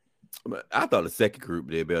 Mauricio? I thought the second group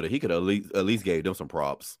did better. He could at least gave them some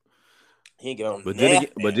props. He go. But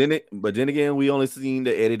then again, we only seen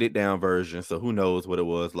the edited down version, so who knows what it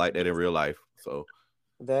was like that in real life. So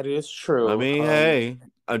that is true. I mean, hey,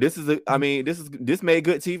 this made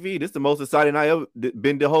good TV. This is the most exciting I ever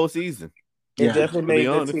been the whole season. It definitely made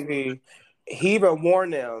good TV. He even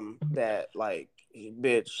warned them that, like,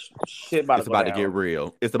 bitch, shit it's about to get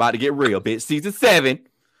real. It's about to get real, bitch. Season 7.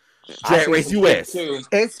 Drag Race US.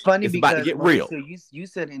 It's funny it's because about to get real. So you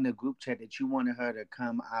said in the group chat that you wanted her to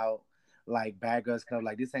come out like Bad Girls Club,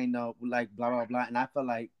 like this ain't no like blah blah blah, and I feel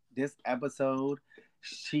like this episode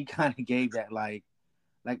she kind of gave that like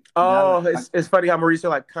it's funny how Mauricio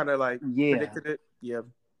like kind of like predicted it. Yeah,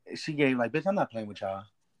 she gave like, bitch, I'm not playing with y'all.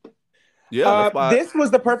 Yeah, this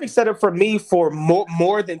was the perfect setup for me for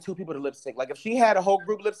more than 2 people to lip sync. Like, if she had a whole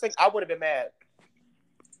group lip sync, I would have been mad.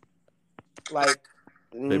 Like,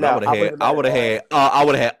 maybe I would have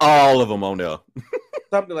had all of them on there.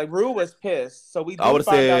 Something like Rue was pissed, so we did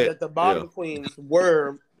find out that the bottom queens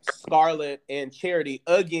were Scarlett and Charity.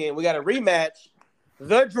 Again, we got a rematch.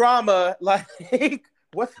 The drama, like,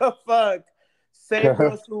 what the fuck? Same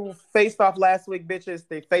girls who faced off last week, bitches.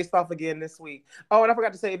 They faced off again this week. Oh, and I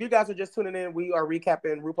forgot to say, if you guys are just tuning in, we are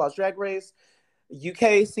recapping RuPaul's Drag Race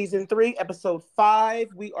UK Season 3, Episode 5.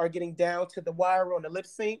 We are getting down to the wire on the lip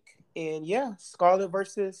sync. And yeah, Scarlett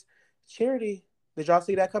versus Charity. Did y'all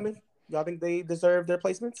see that coming? Y'all think they deserve their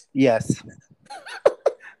placements? Yes.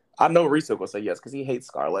 I know Risa will say yes because he hates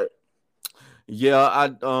Scarlett. Yeah,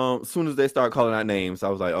 as soon as they start calling out names, I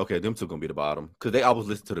was like, okay, them two gonna be the bottom because they always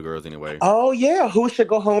listen to the girls anyway. Oh yeah, who should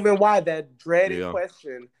go home and why? That dreaded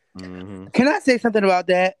question. Mm-hmm. Can I say something about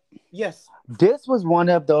that? Yes. This was one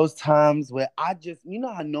of those times where I just, you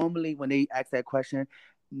know how normally when they ask that question,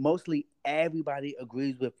 mostly everybody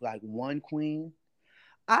agrees with like one queen.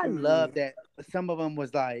 I love that some of them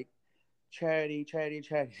was like Charity.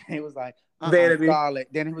 It was like Vanity. Scarlett.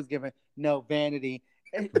 Then it was given Vanity.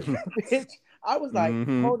 Bitch, I was like,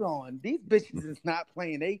 hold on, these bitches is not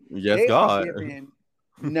playing. They God.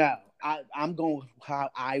 No, I'm going how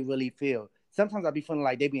I really feel. Sometimes I be feeling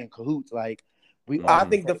like they be in cahoots. Like I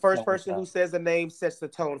think the first person who says the name sets the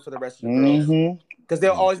tone for the rest of the girls. Because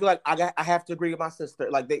they'll always be like, I have to agree with my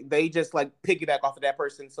sister. Like they just like piggyback off of that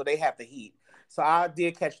person, so they have the heat. So I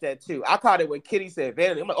did catch that too. I caught it when Kitty said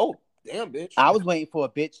Vanity. I'm like, oh damn, bitch. I was waiting for a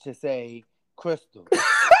bitch to say Crystal.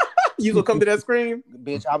 You gonna come to that scream?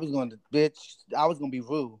 Bitch, I was gonna be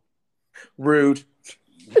rude.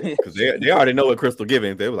 Because they already know what Crystal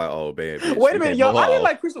giving. They were like, oh man. Bitch, wait a minute, yo, I didn't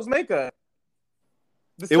like Crystal's makeup.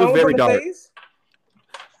 It was very dark. Face?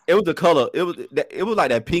 It was the color. It was like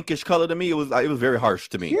that pinkish color to me. It was very harsh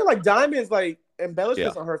to me. She had like diamonds, like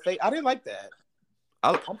embellishments on her face. I didn't like that.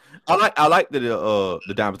 I like the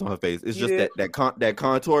diamonds on her face. It's just that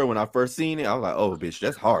contour. When I first seen it, I was like, oh bitch,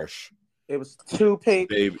 that's harsh. It was too pink.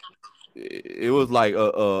 Baby. It was like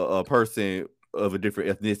a person of a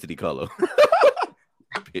different ethnicity color.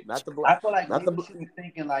 Not the black. I feel like she was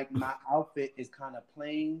thinking like my outfit is kind of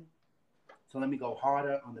plain, so let me go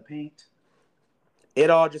harder on the paint. It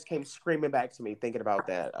all just came screaming back to me thinking about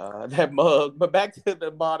that that mug. But back to the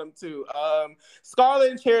bottom two.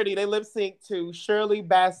 Scarlett and Charity, they lip sync to Shirley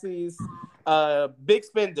Bassey's Big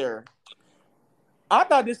Spender. I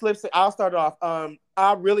thought this lip sync, I'll start off.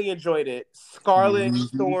 I really enjoyed it. Scarlett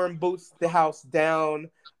Storm boots the house down.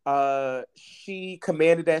 She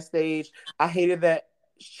commanded that stage. I hated that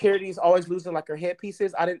Charity's always losing like her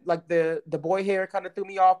headpieces. I didn't like the boy hair kind of threw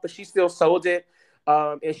me off, but she still sold it.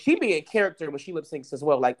 And she be in character when she lip syncs as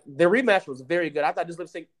well. Like the rematch was very good. I thought this lip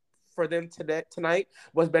sync for them tonight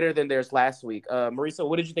was better than theirs last week. Marisa,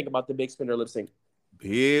 what did you think about the Big Spender lip sync?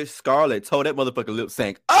 Bitch, Scarlett told that motherfucker lip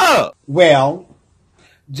sync up. Well,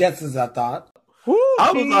 just as I thought.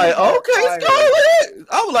 I was like, okay, Scarlett.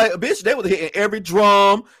 I was like, bitch, they was hitting every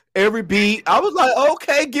drum, every beat. I was like,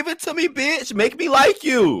 okay, give it to me, bitch. Make me like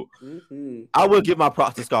you. I will give my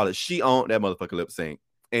props to Scarlett. She owned that motherfucker lip sync.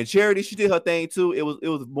 And Charity, she did her thing too. It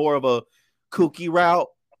was more of a kooky route.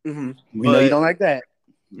 We know you don't like that.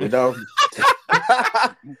 You know.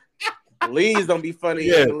 Please don't be funny.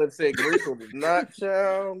 Yeah. The lip sync. Marisa was not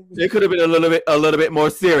child. It could have been a little bit more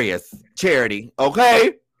serious, Charity.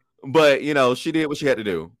 Okay, but you know she did what she had to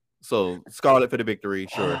do. So Scarlett for the victory,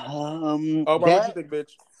 sure. What you think,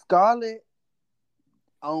 bitch? Scarlett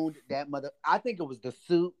owned that mother. I think it was the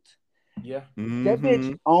suit. Yeah, that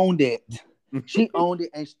bitch owned it. She owned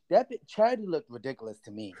it, and that bitch Charity looked ridiculous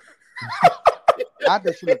to me. I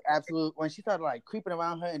thought she looked absolute when she started like creeping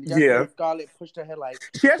around her, and Scarlett pushed her head like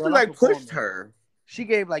she actually like pushed her. She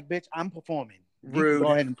gave like, bitch, I'm performing. You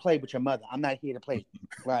go ahead and play with your mother. I'm not here to play.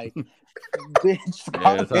 Like, bitch,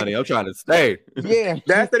 Scarlett. Yeah, honey, I'm trying to stay. Yeah,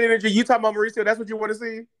 that's the energy you talking about, Mauricio. That's what you want to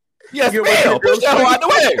see. Yes, ma'am. Push that out the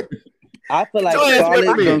way. I feel like Scarlett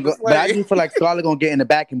gonna go, but I do feel like Scarlett gonna get in the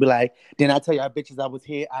back and be like, "Then I tell y'all bitches I was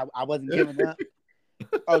here. I wasn't giving up."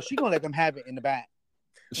 Oh, she gonna let them have it in the back.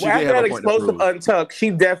 Well, after that explosive untuck,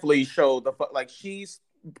 she definitely showed like she's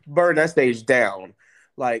burned that stage down.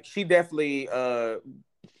 Like she definitely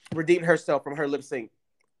redeemed herself from her lip sync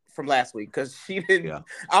from last week because she didn't. Yeah.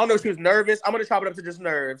 I don't know if she was nervous. I'm gonna chop it up to just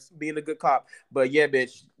nerves, being a good cop. But yeah,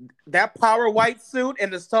 bitch, that power white suit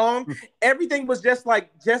and the song, everything was just right.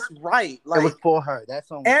 Like it was for her. That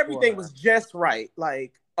song. Everything was just right.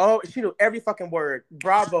 Like she knew every fucking word.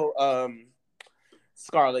 Bravo,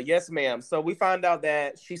 Scarlett. Yes, ma'am. So we found out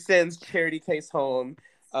that she sends Charity Case home.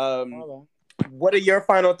 What are your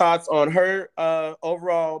final thoughts on her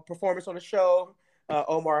overall performance on the show?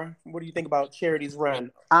 Omar, what do you think about Charity's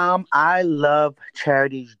run? I love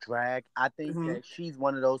Charity's drag. I think that she's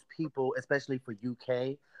one of those people, especially for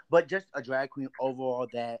UK, but just a drag queen overall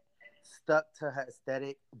that stuck to her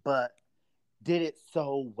aesthetic, but did it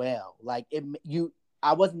so well. Like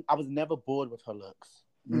I was never bored with her looks.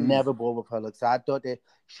 Never bored with her looks. So I thought that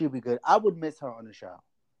she'd be good. I would miss her on the show.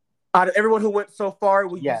 Out of everyone who went so far,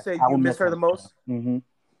 would you say you miss her the most?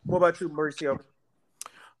 What about you, Mauricio?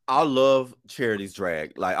 I love Charity's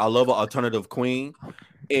drag. Like I love an alternative queen,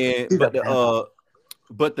 but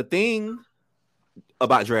the thing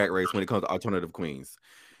about Drag Race when it comes to alternative queens,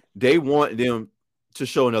 they want them to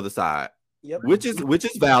show another side, which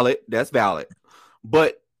is valid. That's valid.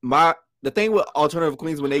 But the thing with alternative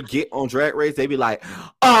queens when they get on Drag Race, they be like,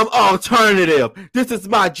 "I'm alternative. This is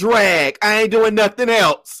my drag. I ain't doing nothing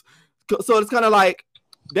else." So it's kind of like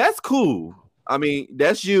that's cool. I mean,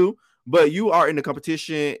 that's you. But you are in the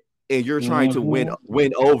competition and you're trying to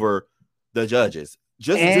win over the judges.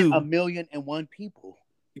 Just do 1,000,001 people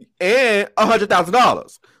and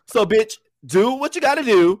 $100,000. So, bitch, do what you got to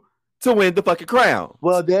do to win the fucking crown.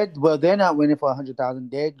 Well, they're not winning for 100,000.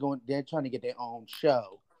 They're trying to get their own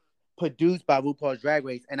show produced by RuPaul's Drag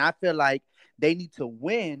Race, and I feel like they need to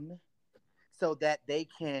win so that they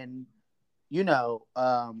can,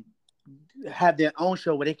 have their own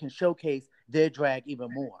show where they can showcase their drag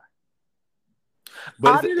even more.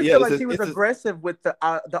 But I didn't feel like she was aggressive with the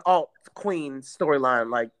alt queen storyline.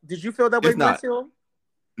 Like, did you feel that way, Marcel?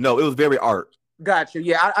 No, it was very art. Gotcha.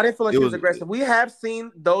 Yeah, I didn't feel like she was aggressive. We have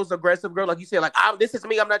seen those aggressive girls, like you said, like this is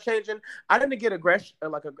me, I'm not changing. I didn't get aggressive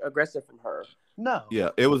from her. No. Yeah,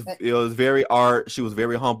 it was very art. She was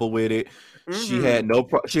very humble with it. She had no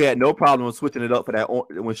problem with switching it up for that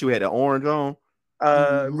when she had that orange on.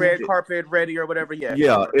 Red carpet ready or whatever.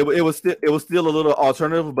 Yeah, it was still a little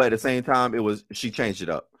alternative, but at the same time, she changed it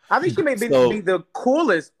up. I think she may be the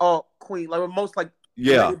coolest alt queen, like most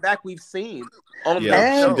back we've seen on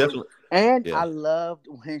that show. Definitely. And I loved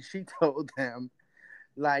when she told them,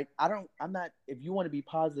 like, I'm not. If you want to be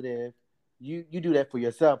positive, you do that for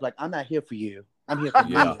yourself. Like, I'm not here for you. I'm here for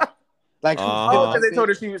you. Like, because they told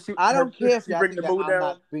her she I don't care if y'all bring the mood down. I'm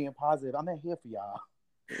not being positive. I'm not here for y'all.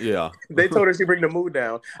 Yeah. They told her she bring the mood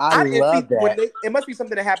down. I love that. It must be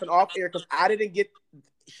something that happened off air because I didn't get.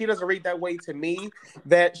 She doesn't read that way to me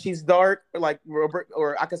that she's dark, like,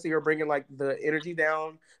 or I can see her bringing like the energy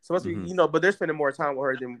down. So it must be, but they're spending more time with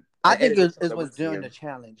her than. I think it was during the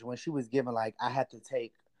challenge when she was given like I had to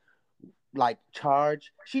take like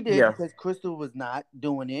charge. She did because Crystal was not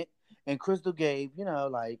doing it, and Crystal gave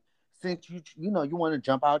like since you want to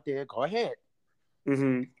jump out there, go ahead.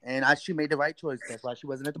 Mm-hmm. And she made the right choice. That's why she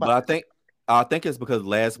wasn't at the bottom. But I think it's because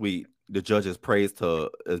last week the judges praised her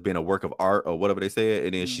as being a work of art or whatever they said,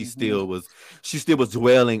 and then she still was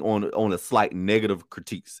dwelling on a slight negative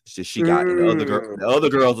critiques she got. And the other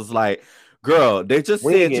girls was like, "Girl, they just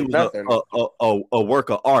said you was a work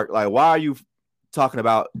of art. Like, why are you talking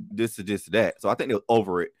about this or this or that?" So I think they was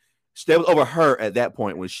over it. They was over her at that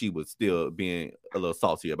point when she was still being a little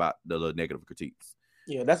salty about the little negative critiques.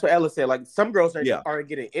 Yeah, that's what Ella said. Like, some girls aren't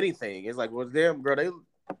getting anything. It's like, well, damn, girl,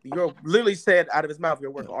 you literally said out of his mouth, your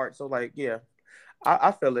work of art. So, like, yeah,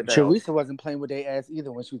 I feel it now. Teresa wasn't playing with their ass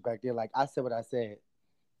either when she was back there. Like, I said what I said.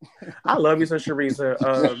 I love you, so Teresa.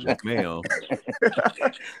 Yes, ma'am.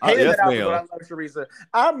 I love Teresa.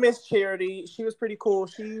 I miss Charity. She was pretty cool.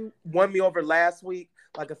 She won me over last week,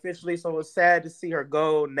 like, officially. So it was sad to see her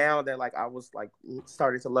go now that, like, I was, like,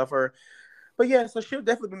 starting to love her. But yeah, so she'll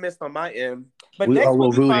definitely be missed on my end. But we all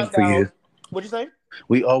were rooting for you. What'd you say?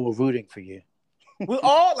 We all were rooting for you. We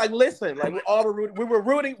all listen, we all were rooting. We were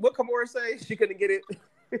rooting. What Kimora say? She couldn't get it.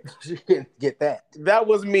 She couldn't get that. That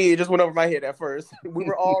was me. It just went over my head at first. We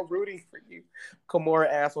were all rooting for you.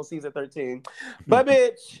 Kimora ass on season 13. But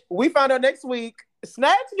bitch, we found out next week.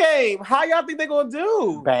 Snatch Game. How y'all think they're gonna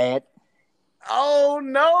do? Bad. Oh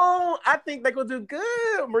no, I think they're gonna do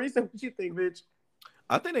good. Marisa, what you think, bitch?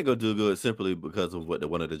 I think they're gonna do good simply because of what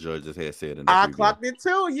one of the judges had said. I clocked it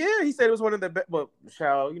too. Yeah, he said it was one of the best. Well,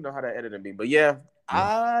 child, you know how that editing be, but yeah,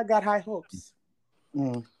 I got high hopes.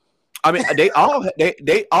 I mean, they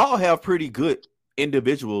all have pretty good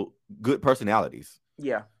good personalities.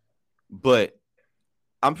 Yeah, but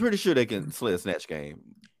I'm pretty sure they can slay a Snatch Game.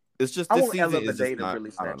 It's just this season is just not.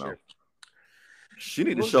 Really, I don't know. She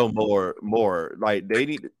need to show more. Like they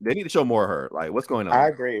need to show more of her. Like, what's going on? I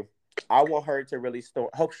agree. I want her to really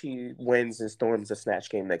hope she wins and storms the Snatch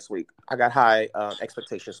Game next week. I got high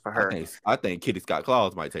expectations for her. I think Kitty Scott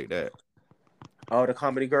Claus might take that. Oh, the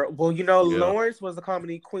comedy girl. Well, Lawrence was the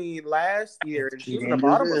comedy queen last year, and she was in the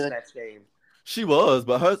bottom of the Snatch Game. She was,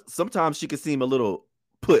 but sometimes she could seem a little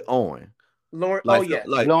put on. Lawrence, like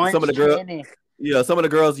Lawrence some of the girls. Yeah, some of the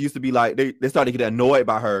girls used to be like they started to get annoyed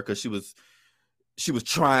by her because she was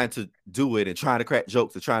trying to do it and trying to crack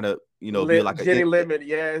jokes and trying to be like a Jenny Lemon,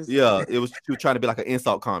 yes. Yeah, she was trying to be like an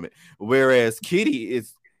insult comment. Whereas Kitty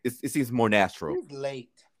it seems more natural. She's late.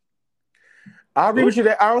 I agree with you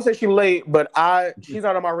that I don't say she's late, but she's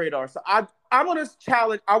not on my radar. So I'm on this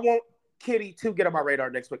challenge. I want Kitty to get on my radar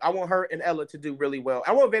next week. I want her and Ella to do really well.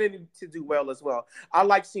 I want Vanity to do well as well. I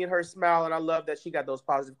like seeing her smile, and I love that she got those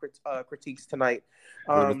positive critiques tonight.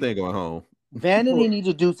 The thing going home. Vanity needs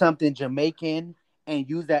to do something Jamaican and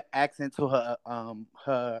use that accent to her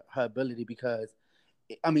ability to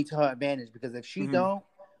her advantage. Because if she don't,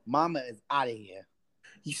 Mama is out of here.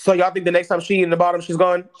 So y'all think the next time she in the bottom, she's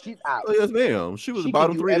gone? She's out. Oh, yes, ma'am. She was the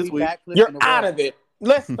bottom 3 this week. You're out of it.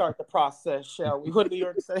 Let's start the process, shall we? What did New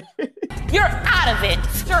York say? You're out of it.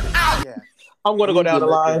 You're out. Yeah. I'm going to go down the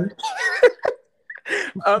line.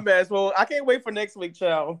 Well, I can't wait for next week,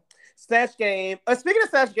 child. Snatch Game. Speaking of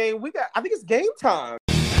Snatch Game, I think it's game time.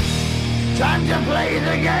 Time to play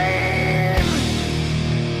the game.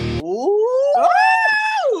 Ooh.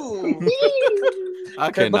 I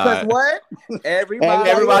cannot. Because what?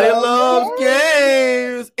 Everybody loves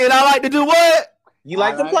games. And I like to do what? You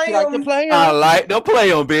like to play them? I like to play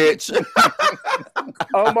them, bitch.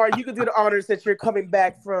 Omar, you can do the honors that you're coming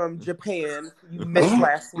back from Japan. You missed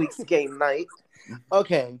last week's game night.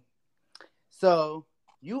 Okay. So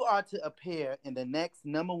you are to appear in the next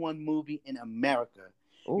 #1 movie in America.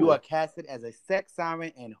 Ooh. You are casted as a sex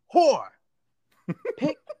siren and whore.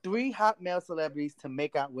 Pick 3 hot male celebrities to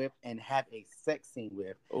make out with and have a sex scene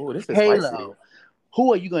with. Oh, this is Halo. spicy.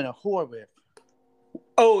 Who are you going to whore with?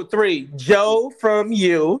 3. Joe from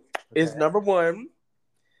You is #1.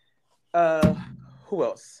 Who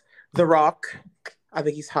else? The Rock. I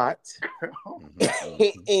think he's hot.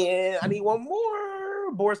 And I need one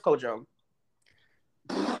more. Boris Kodjoe.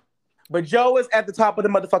 But Joe is at the top of the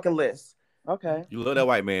motherfucking list. Okay. You love that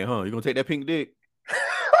white man, huh? You gonna take that pink dick?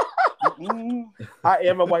 I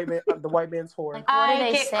am a white man. I'm the white man's whore. Like, what do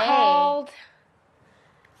they say? Called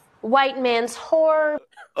white man's whore.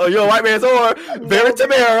 Oh, you're a white man's whore. Very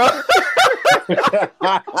Tamara.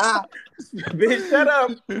 Bitch, shut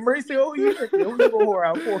up. Mauricio, who you gonna whore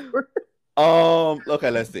out for?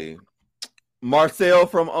 Okay, let's see. Marcel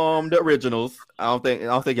from the Originals. I don't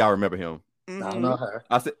think y'all remember him. I don't know her.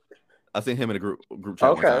 I seen him in a group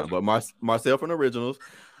chat one time. But Marcel from the Originals.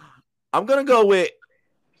 I'm gonna go with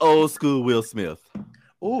old school Will Smith.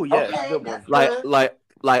 Oh yeah, good one. Like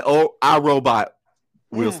iRobot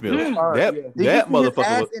Will Smith. That motherfucker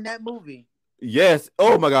ass in that movie. Yes.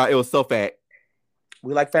 Oh my god, it was so fat.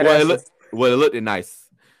 We like fat asses. It looked nice.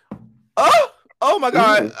 Oh my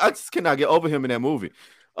god, I just cannot get over him in that movie.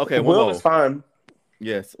 Okay, one Will more. is fine.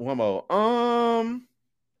 Yes, one more.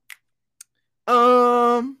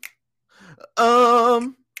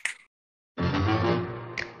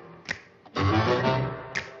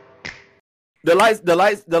 The light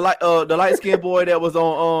skinned boy that was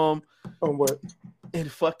on what?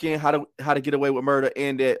 And fucking how to get away with murder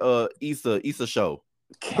and that Issa show.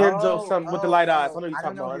 Kendall something with the light eyes. I know you're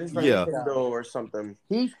talking about. His name is Kendall or something.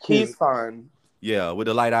 He's fine. Yeah, with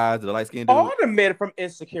the light eyes, the light skinned dude. All the men from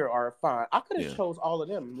Insecure are fine. I could have chose all of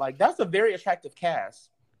them. Like that's a very attractive cast.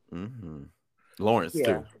 Mm-hmm. Lawrence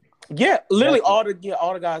too. Yeah, literally all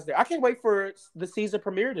the guys there. I can't wait for the season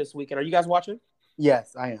premiere this weekend. Are you guys watching?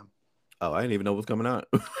 Yes, I am. Oh, I didn't even know what's coming out.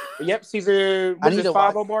 Yep, season. I need to 5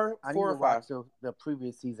 watch, or more. I 4 need or to 5. watch the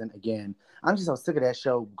previous season again. I'm just so sick of that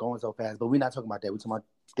show going so fast. But we're not talking about that. We're talking about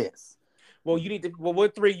this. Well, you need to. Well,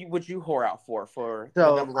 what 3 would you whore out for?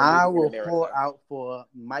 So I will whore out for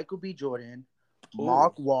Michael B. Jordan,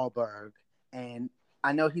 Mark Wahlberg, and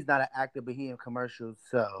I know he's not an actor, but he in commercials.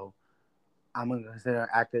 So I'm gonna consider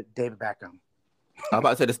actor David Beckham. I'm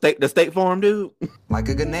about to say the State Farm dude. Like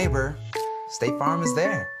a good neighbor, State Farm is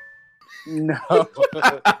there. No,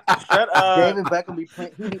 shut up. David Beckham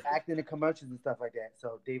he be acting in commercials and stuff like that.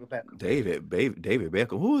 So David Beckham. David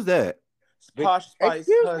Beckham. Who is that? Posh Spice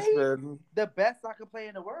husband. The best soccer player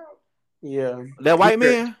in the world. Yeah. That white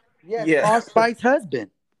man? Yeah. Posh Spice husband.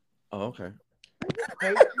 Oh, okay.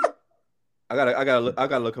 I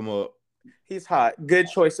gotta look him up. He's hot. Good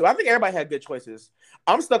choice. So I think everybody had good choices.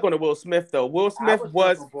 I'm stuck on the Will Smith though. Will Smith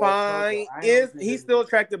was fine. He's still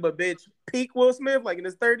attractive, but bitch, peak Will Smith, like in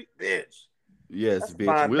his 30s, bitch. Yes, that's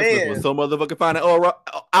bitch. Will Smith was so motherfucking fine.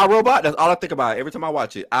 iRobot. That's all I think about every time I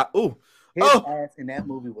watch it. His ass in that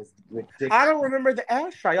movie was ridiculous. I don't remember the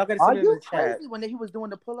ass shot. Y'all gotta see it in the chat. Crazy when he was doing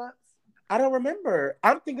the pull-ups? I don't remember.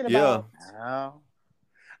 I'm thinking about. Yeah.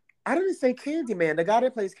 I didn't say Candyman. The guy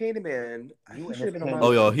that plays Candyman.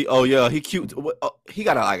 He cute. He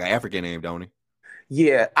got an African name, don't he?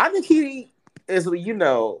 Yeah, I think he is.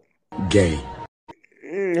 Gay.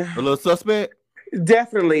 A little suspect.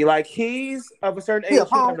 Definitely, like he's of a certain age. He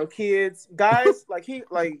doesn't have no kids, guys. like you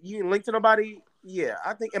ain't linked to nobody. Yeah,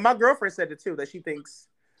 I think, and my girlfriend said it too that she thinks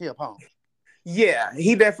he a punk. Yeah,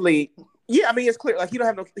 he definitely. Yeah, I mean it's clear. Like he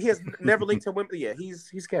has never linked to women. Yeah,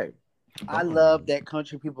 he's gay. I love that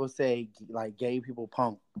country people say like gay people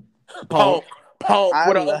punk. Punk.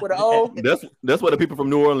 With an O. That's what the people from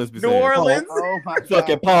New Orleans be saying. New Orleans. Oh my god.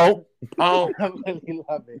 Fucking punk. I really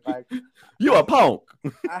love it. Like you a punk.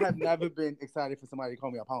 I have never been excited for somebody to call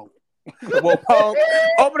me a punk. Well, punk.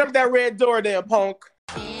 Open up that red door there, punk.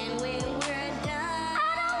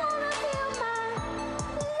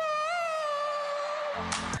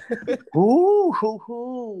 Ooh.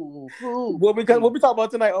 What we talking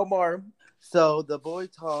about tonight, Omar? So the boy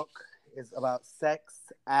talk is about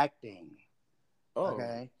sex acting. Oh.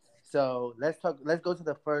 Okay. So let's go to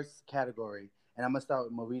the first category, and I'm gonna start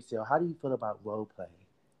with Mauricio. How do you feel about role play?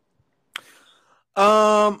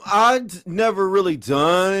 I'd never really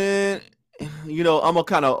done it. You know, I'm gonna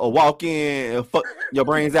kind of walk in and fuck your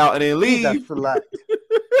brains out and then leave.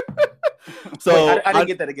 So wait, I didn't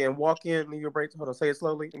get that again. Walk in, leave your brains. Hold on, say it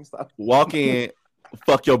slowly and stop. Walk in,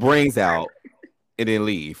 fuck your brains out, and then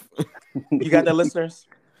leave. You got that, listeners?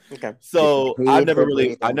 Okay. So I never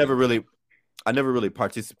really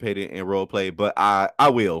participated in role play, but I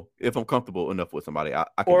will if I'm comfortable enough with somebody. I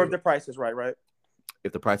can or if the price is right?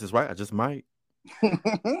 If the price is right, I just might.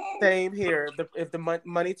 Same here. If the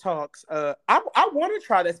money talks, I want to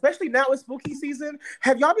try that, especially now it's spooky season.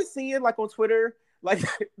 Have y'all been seeing like on Twitter, like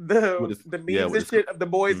the memes and shit of the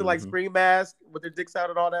boys in like scream masks with their dicks out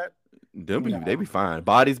and all that? They be fine.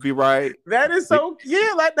 Bodies be right. That is so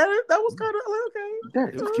like that was kind of okay.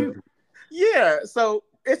 That was cute. Yeah, so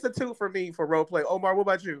it's a 2 for me for role play. Omar, what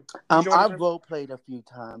about you? I've role played a few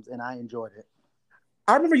times and I enjoyed it.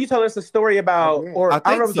 I remember you telling us a story about, or I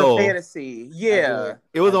remember so. The fantasy. Yeah,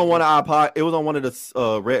 it was on one of our It was on one of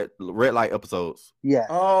the red light episodes. Yeah.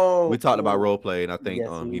 Oh, we talked about role play, and I think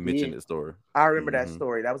he mentioned the story. I remember that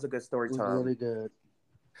story. That was a good story time. Really good.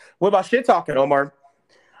 What about shit talking, Omar?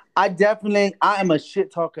 I am a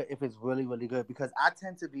shit talker if it's really, really good because I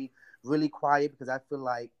tend to be really quiet because I feel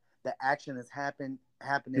like the action is happening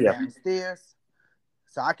downstairs.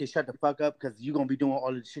 So I can shut the fuck up because you're gonna be doing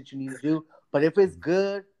all the shit you need to do. But if it's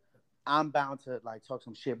good, I'm bound to like talk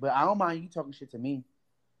some shit. But I don't mind you talking shit to me.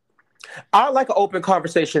 I like an open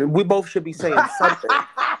conversation. We both should be saying something.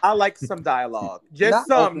 I like some dialogue. Just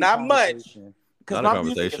some, not much. Because my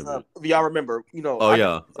music is up. If y'all remember, Oh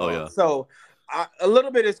yeah. So a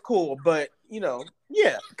little bit is cool, but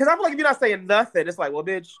yeah. Because I feel like if you're not saying nothing, it's like, well,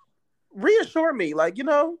 bitch, reassure me. Like,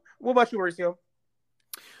 what about you, Mauricio?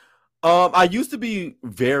 I used to be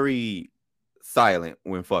very silent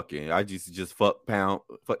when fucking. I just fuck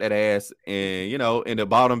that ass, and in the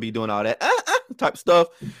bottom be doing all that type stuff.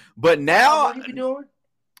 But now, what you be doing?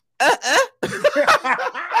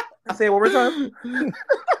 Say it one more time.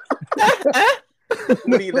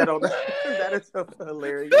 We need that on that. That is so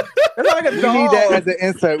hilarious. That's like a dog. We need that as an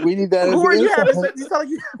insert. We need that. Who are you having? You sound like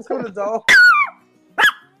you have a dog.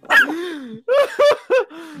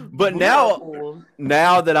 But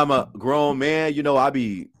now that I'm a grown man, I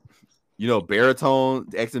be, baritone,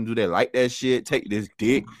 asking do they like that shit? Take this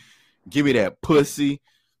dick, give me that pussy.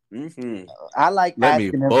 Mm-hmm. I like let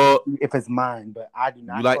me fuck if it's mine, but I do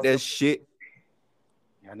not. You like that shit?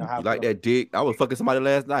 Yeah, I know how you like that dick? I was fucking somebody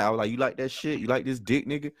last night. I was like, you like that shit? You like this dick,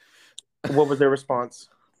 nigga? What was their response?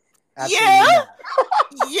 Yeah.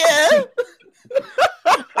 Yeah.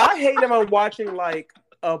 I hate them on watching like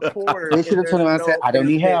a porn. They should have turned around and said, I don't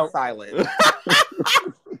need help. Silent.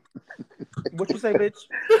 What you say, bitch?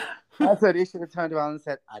 I said they should have turned around and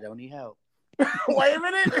said, I don't need help. Wait a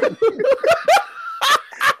minute.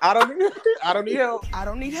 I don't need help. I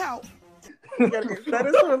don't need help. That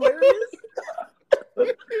is hilarious.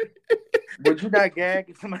 Would you not gag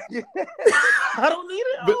if somebody did that? I don't need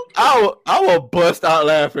help. I will bust out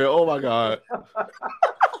laughing. Oh my god.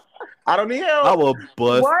 I don't need help. I will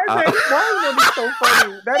bust. Why is that be so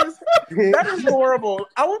funny? That is horrible.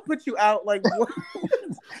 I will put you out like what?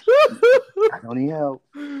 I don't need help.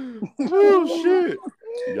 Oh shit.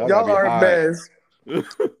 Y'all are a mess.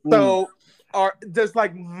 So does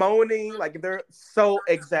like moaning, like if they're so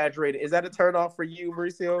exaggerated, is that a turn off for you,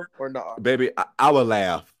 Mauricio, or not? Baby, I would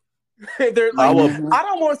laugh. They're like, I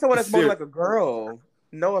don't want someone that's moaning like a girl.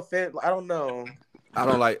 No offense, I don't know. I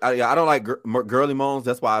don't like girly moans.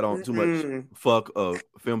 That's why I don't too much fuck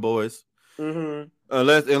femboys. Mm-hmm.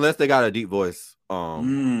 Unless they got a deep voice. I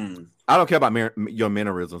don't care about your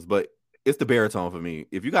mannerisms, but it's the baritone for me.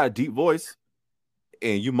 If you got a deep voice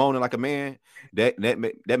and you moaning like a man, that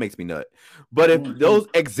makes me nut. But if those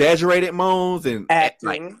exaggerated moans and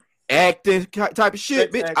acting type of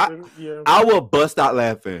shit, bitch, I will bust out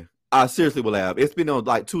laughing. I seriously will laugh. It's been on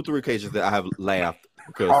like 2-3 occasions that I have laughed.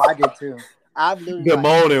 I did too. I've literally the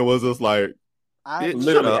moaning was just like I'm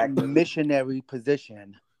literally missionary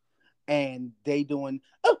position, and they doing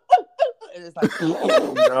and it's like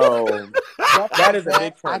no, that is a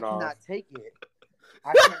big turn off. I cannot take it.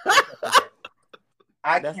 I can't take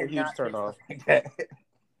it. That's a huge turn off. Do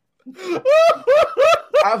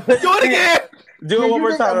it again. Do it one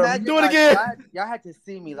more time. Do it again. Y'all had to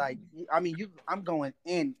see me. Like, I mean, I'm going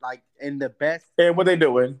in like in the best. And what they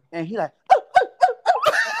doing? And he like,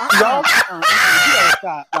 y'all, you gotta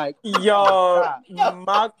stop. Like, y'all,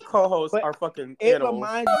 my co-hosts are fucking animals.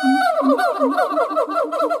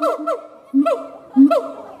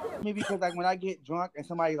 Me because like when I get drunk and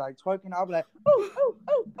somebody like twerking, I'll be like, like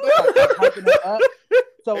hyping it up.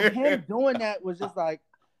 So him doing that was just like,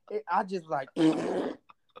 I just like.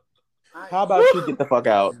 How about you get the fuck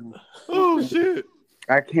out? Oh shit!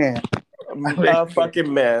 I can't. I'm a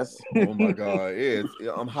fucking mess. Oh my god!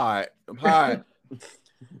 I'm hot.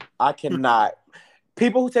 I cannot.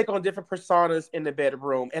 People who take on different personas in the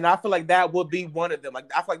bedroom, and I feel like that would be one of them.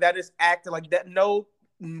 Like I feel like that is acting like that. No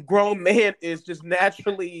grown man is just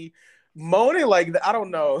naturally moaning like that. I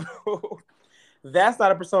don't know. That's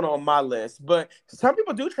not a persona on my list, but some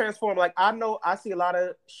people do transform. Like I know I see a lot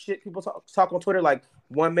of shit people talk on Twitter, like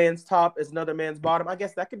one man's top is another man's bottom. I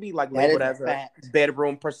guess that could be like labeled as a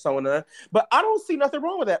bedroom persona, but I don't see nothing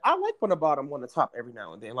wrong with that. I like when the bottom, when the top every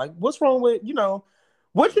now and then. Like what's wrong with,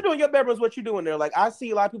 what you do in your bedroom is what you doing there. Like I see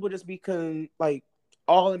a lot of people just be like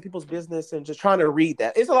all in people's business and just trying to read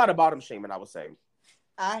that. It's a lot of bottom shaming, I would say.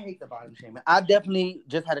 I hate the bottom shaming. I definitely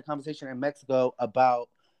just had a conversation in Mexico about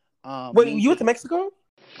wait, you went to Mexico?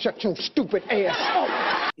 Shut your stupid ass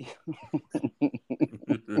up.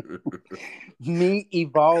 Me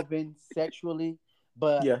evolving sexually,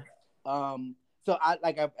 but yeah. So I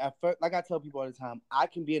I tell people all the time, I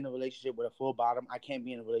can be in a relationship with a full bottom. I can't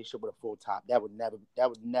be in a relationship with a full top. That would never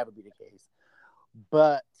be the case.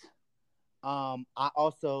 But I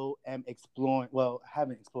also am exploring. Well,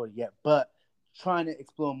 haven't explored yet, but trying to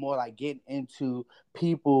explore more, like getting into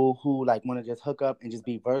people who like want to just hook up and just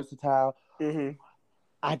be versatile. Mm-hmm.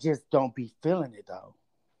 I just don't be feeling it though.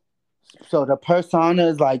 So the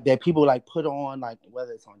personas like that people like put on, like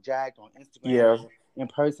whether it's on Jack'd, on Instagram, or in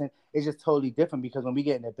person, it's just totally different because when we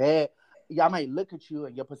get in the bed, I might look at you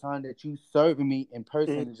and your persona that you serving me in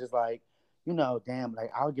person is just like, you know, damn,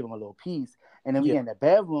 like I'll give them a little piece. And then we get in the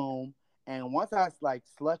bedroom, and once I like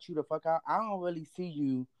slut you the fuck out, I don't really see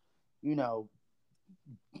you, you know,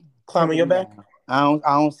 climbing your back. I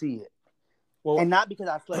don't see it. Well, and not because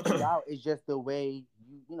I slut you out, it's just the way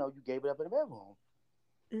you gave it up in the bedroom.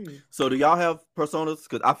 So do y'all have personas?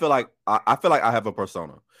 Because I feel like I have a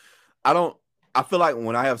persona. I feel like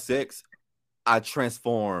when I have sex, I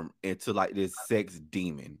transform into like this sex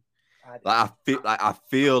demon. Like I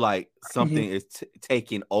feel like something is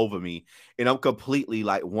taking over me, and I'm completely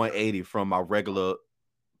like 180 from my regular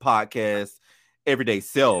podcast everyday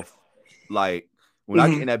self. Like when I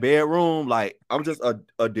get in that bedroom, like I'm just a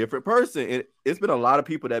different person. And it's been a lot of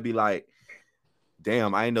people that be like,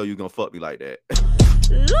 "Damn, I didn't know you gonna fuck me like that."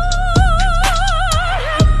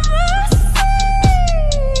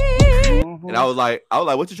 And I was like,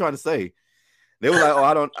 "What you trying to say?" They were like, "Oh,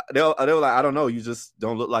 I don't." They were like, "I don't know. You just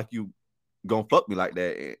don't look like you gonna fuck me like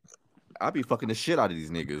that." And I be fucking the shit out of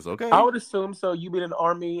these niggas. Okay. I would assume so. You been in the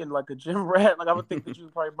army and like a gym rat. Like I would think that you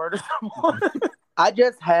would probably murder someone. I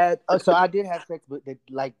just had. So I did have sex, but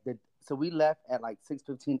so we left at like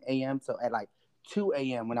 6:15 a.m. So at like 2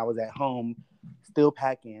 a.m. when I was at home, still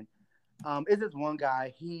packing. It's this one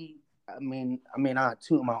guy. I mean, I not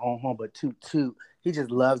toot my own home, but toot. He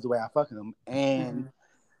just loves the way I fuck him, and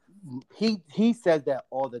he says that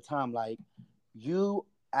all the time. Like, you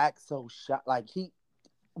act so shy. Like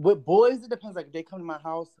with boys, it depends. Like if they come to my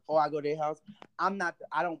house or I go to their house, I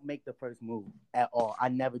don't make the first move at all. I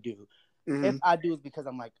never do. If I do, it's because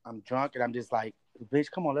I'm drunk and I'm just like,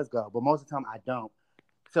 bitch, come on, let's go. But most of the time I don't.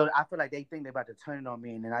 So I feel like they think they're about to turn it on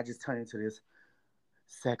me, and then I just turn into this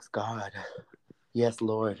sex god. Yes,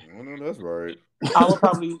 Lord. I know that's right. I would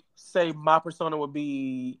probably say my persona would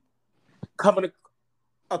be coming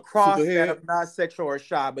across that of not sexual or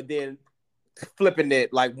shy, but then flipping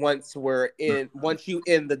it like once you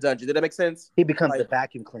in the dungeon. Did that make sense? He becomes the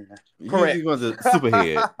vacuum cleaner. Correct. He becomes a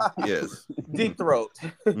superhead. Yes. Deep throat.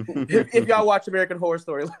 if y'all watch American Horror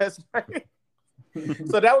Story last night.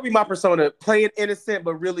 So that would be my persona, playing innocent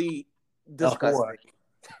but really disgusting.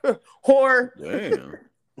 Horror. Damn.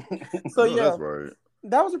 So that's right.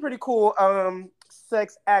 That was a pretty cool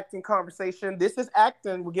sex acting conversation. This is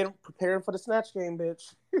acting. We're preparing for the Snatch Game,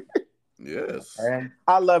 bitch. Yes.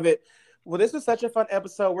 I love it. Well, this was such a fun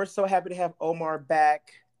episode. We're so happy to have Omar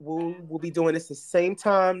back. We'll be doing this the same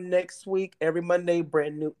time next week. Every Monday,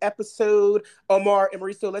 brand new episode. Omar and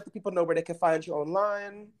Mauricio, let the people know where they can find you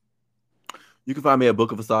online. You can find me at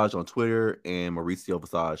Book of Visage on Twitter and Mauricio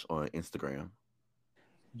Visage on Instagram.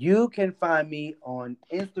 You can find me on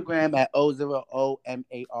Instagram at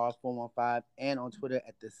O0OMAR415 and on Twitter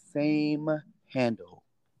at the same handle.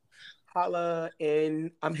 Holla,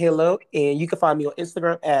 and I'm Halo, and you can find me on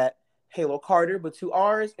Instagram at Halo Carter with 2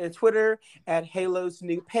 R's, and Twitter at Halo's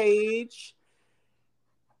new page.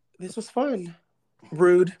 This was fun.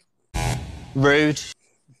 Rude.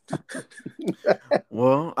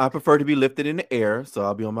 Well, I prefer to be lifted in the air, so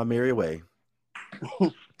I'll be on my merry way.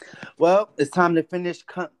 Well, it's time to finish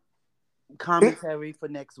commentary for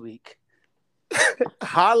next week.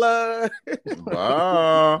 Holla.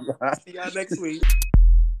 Bye. See y'all next week.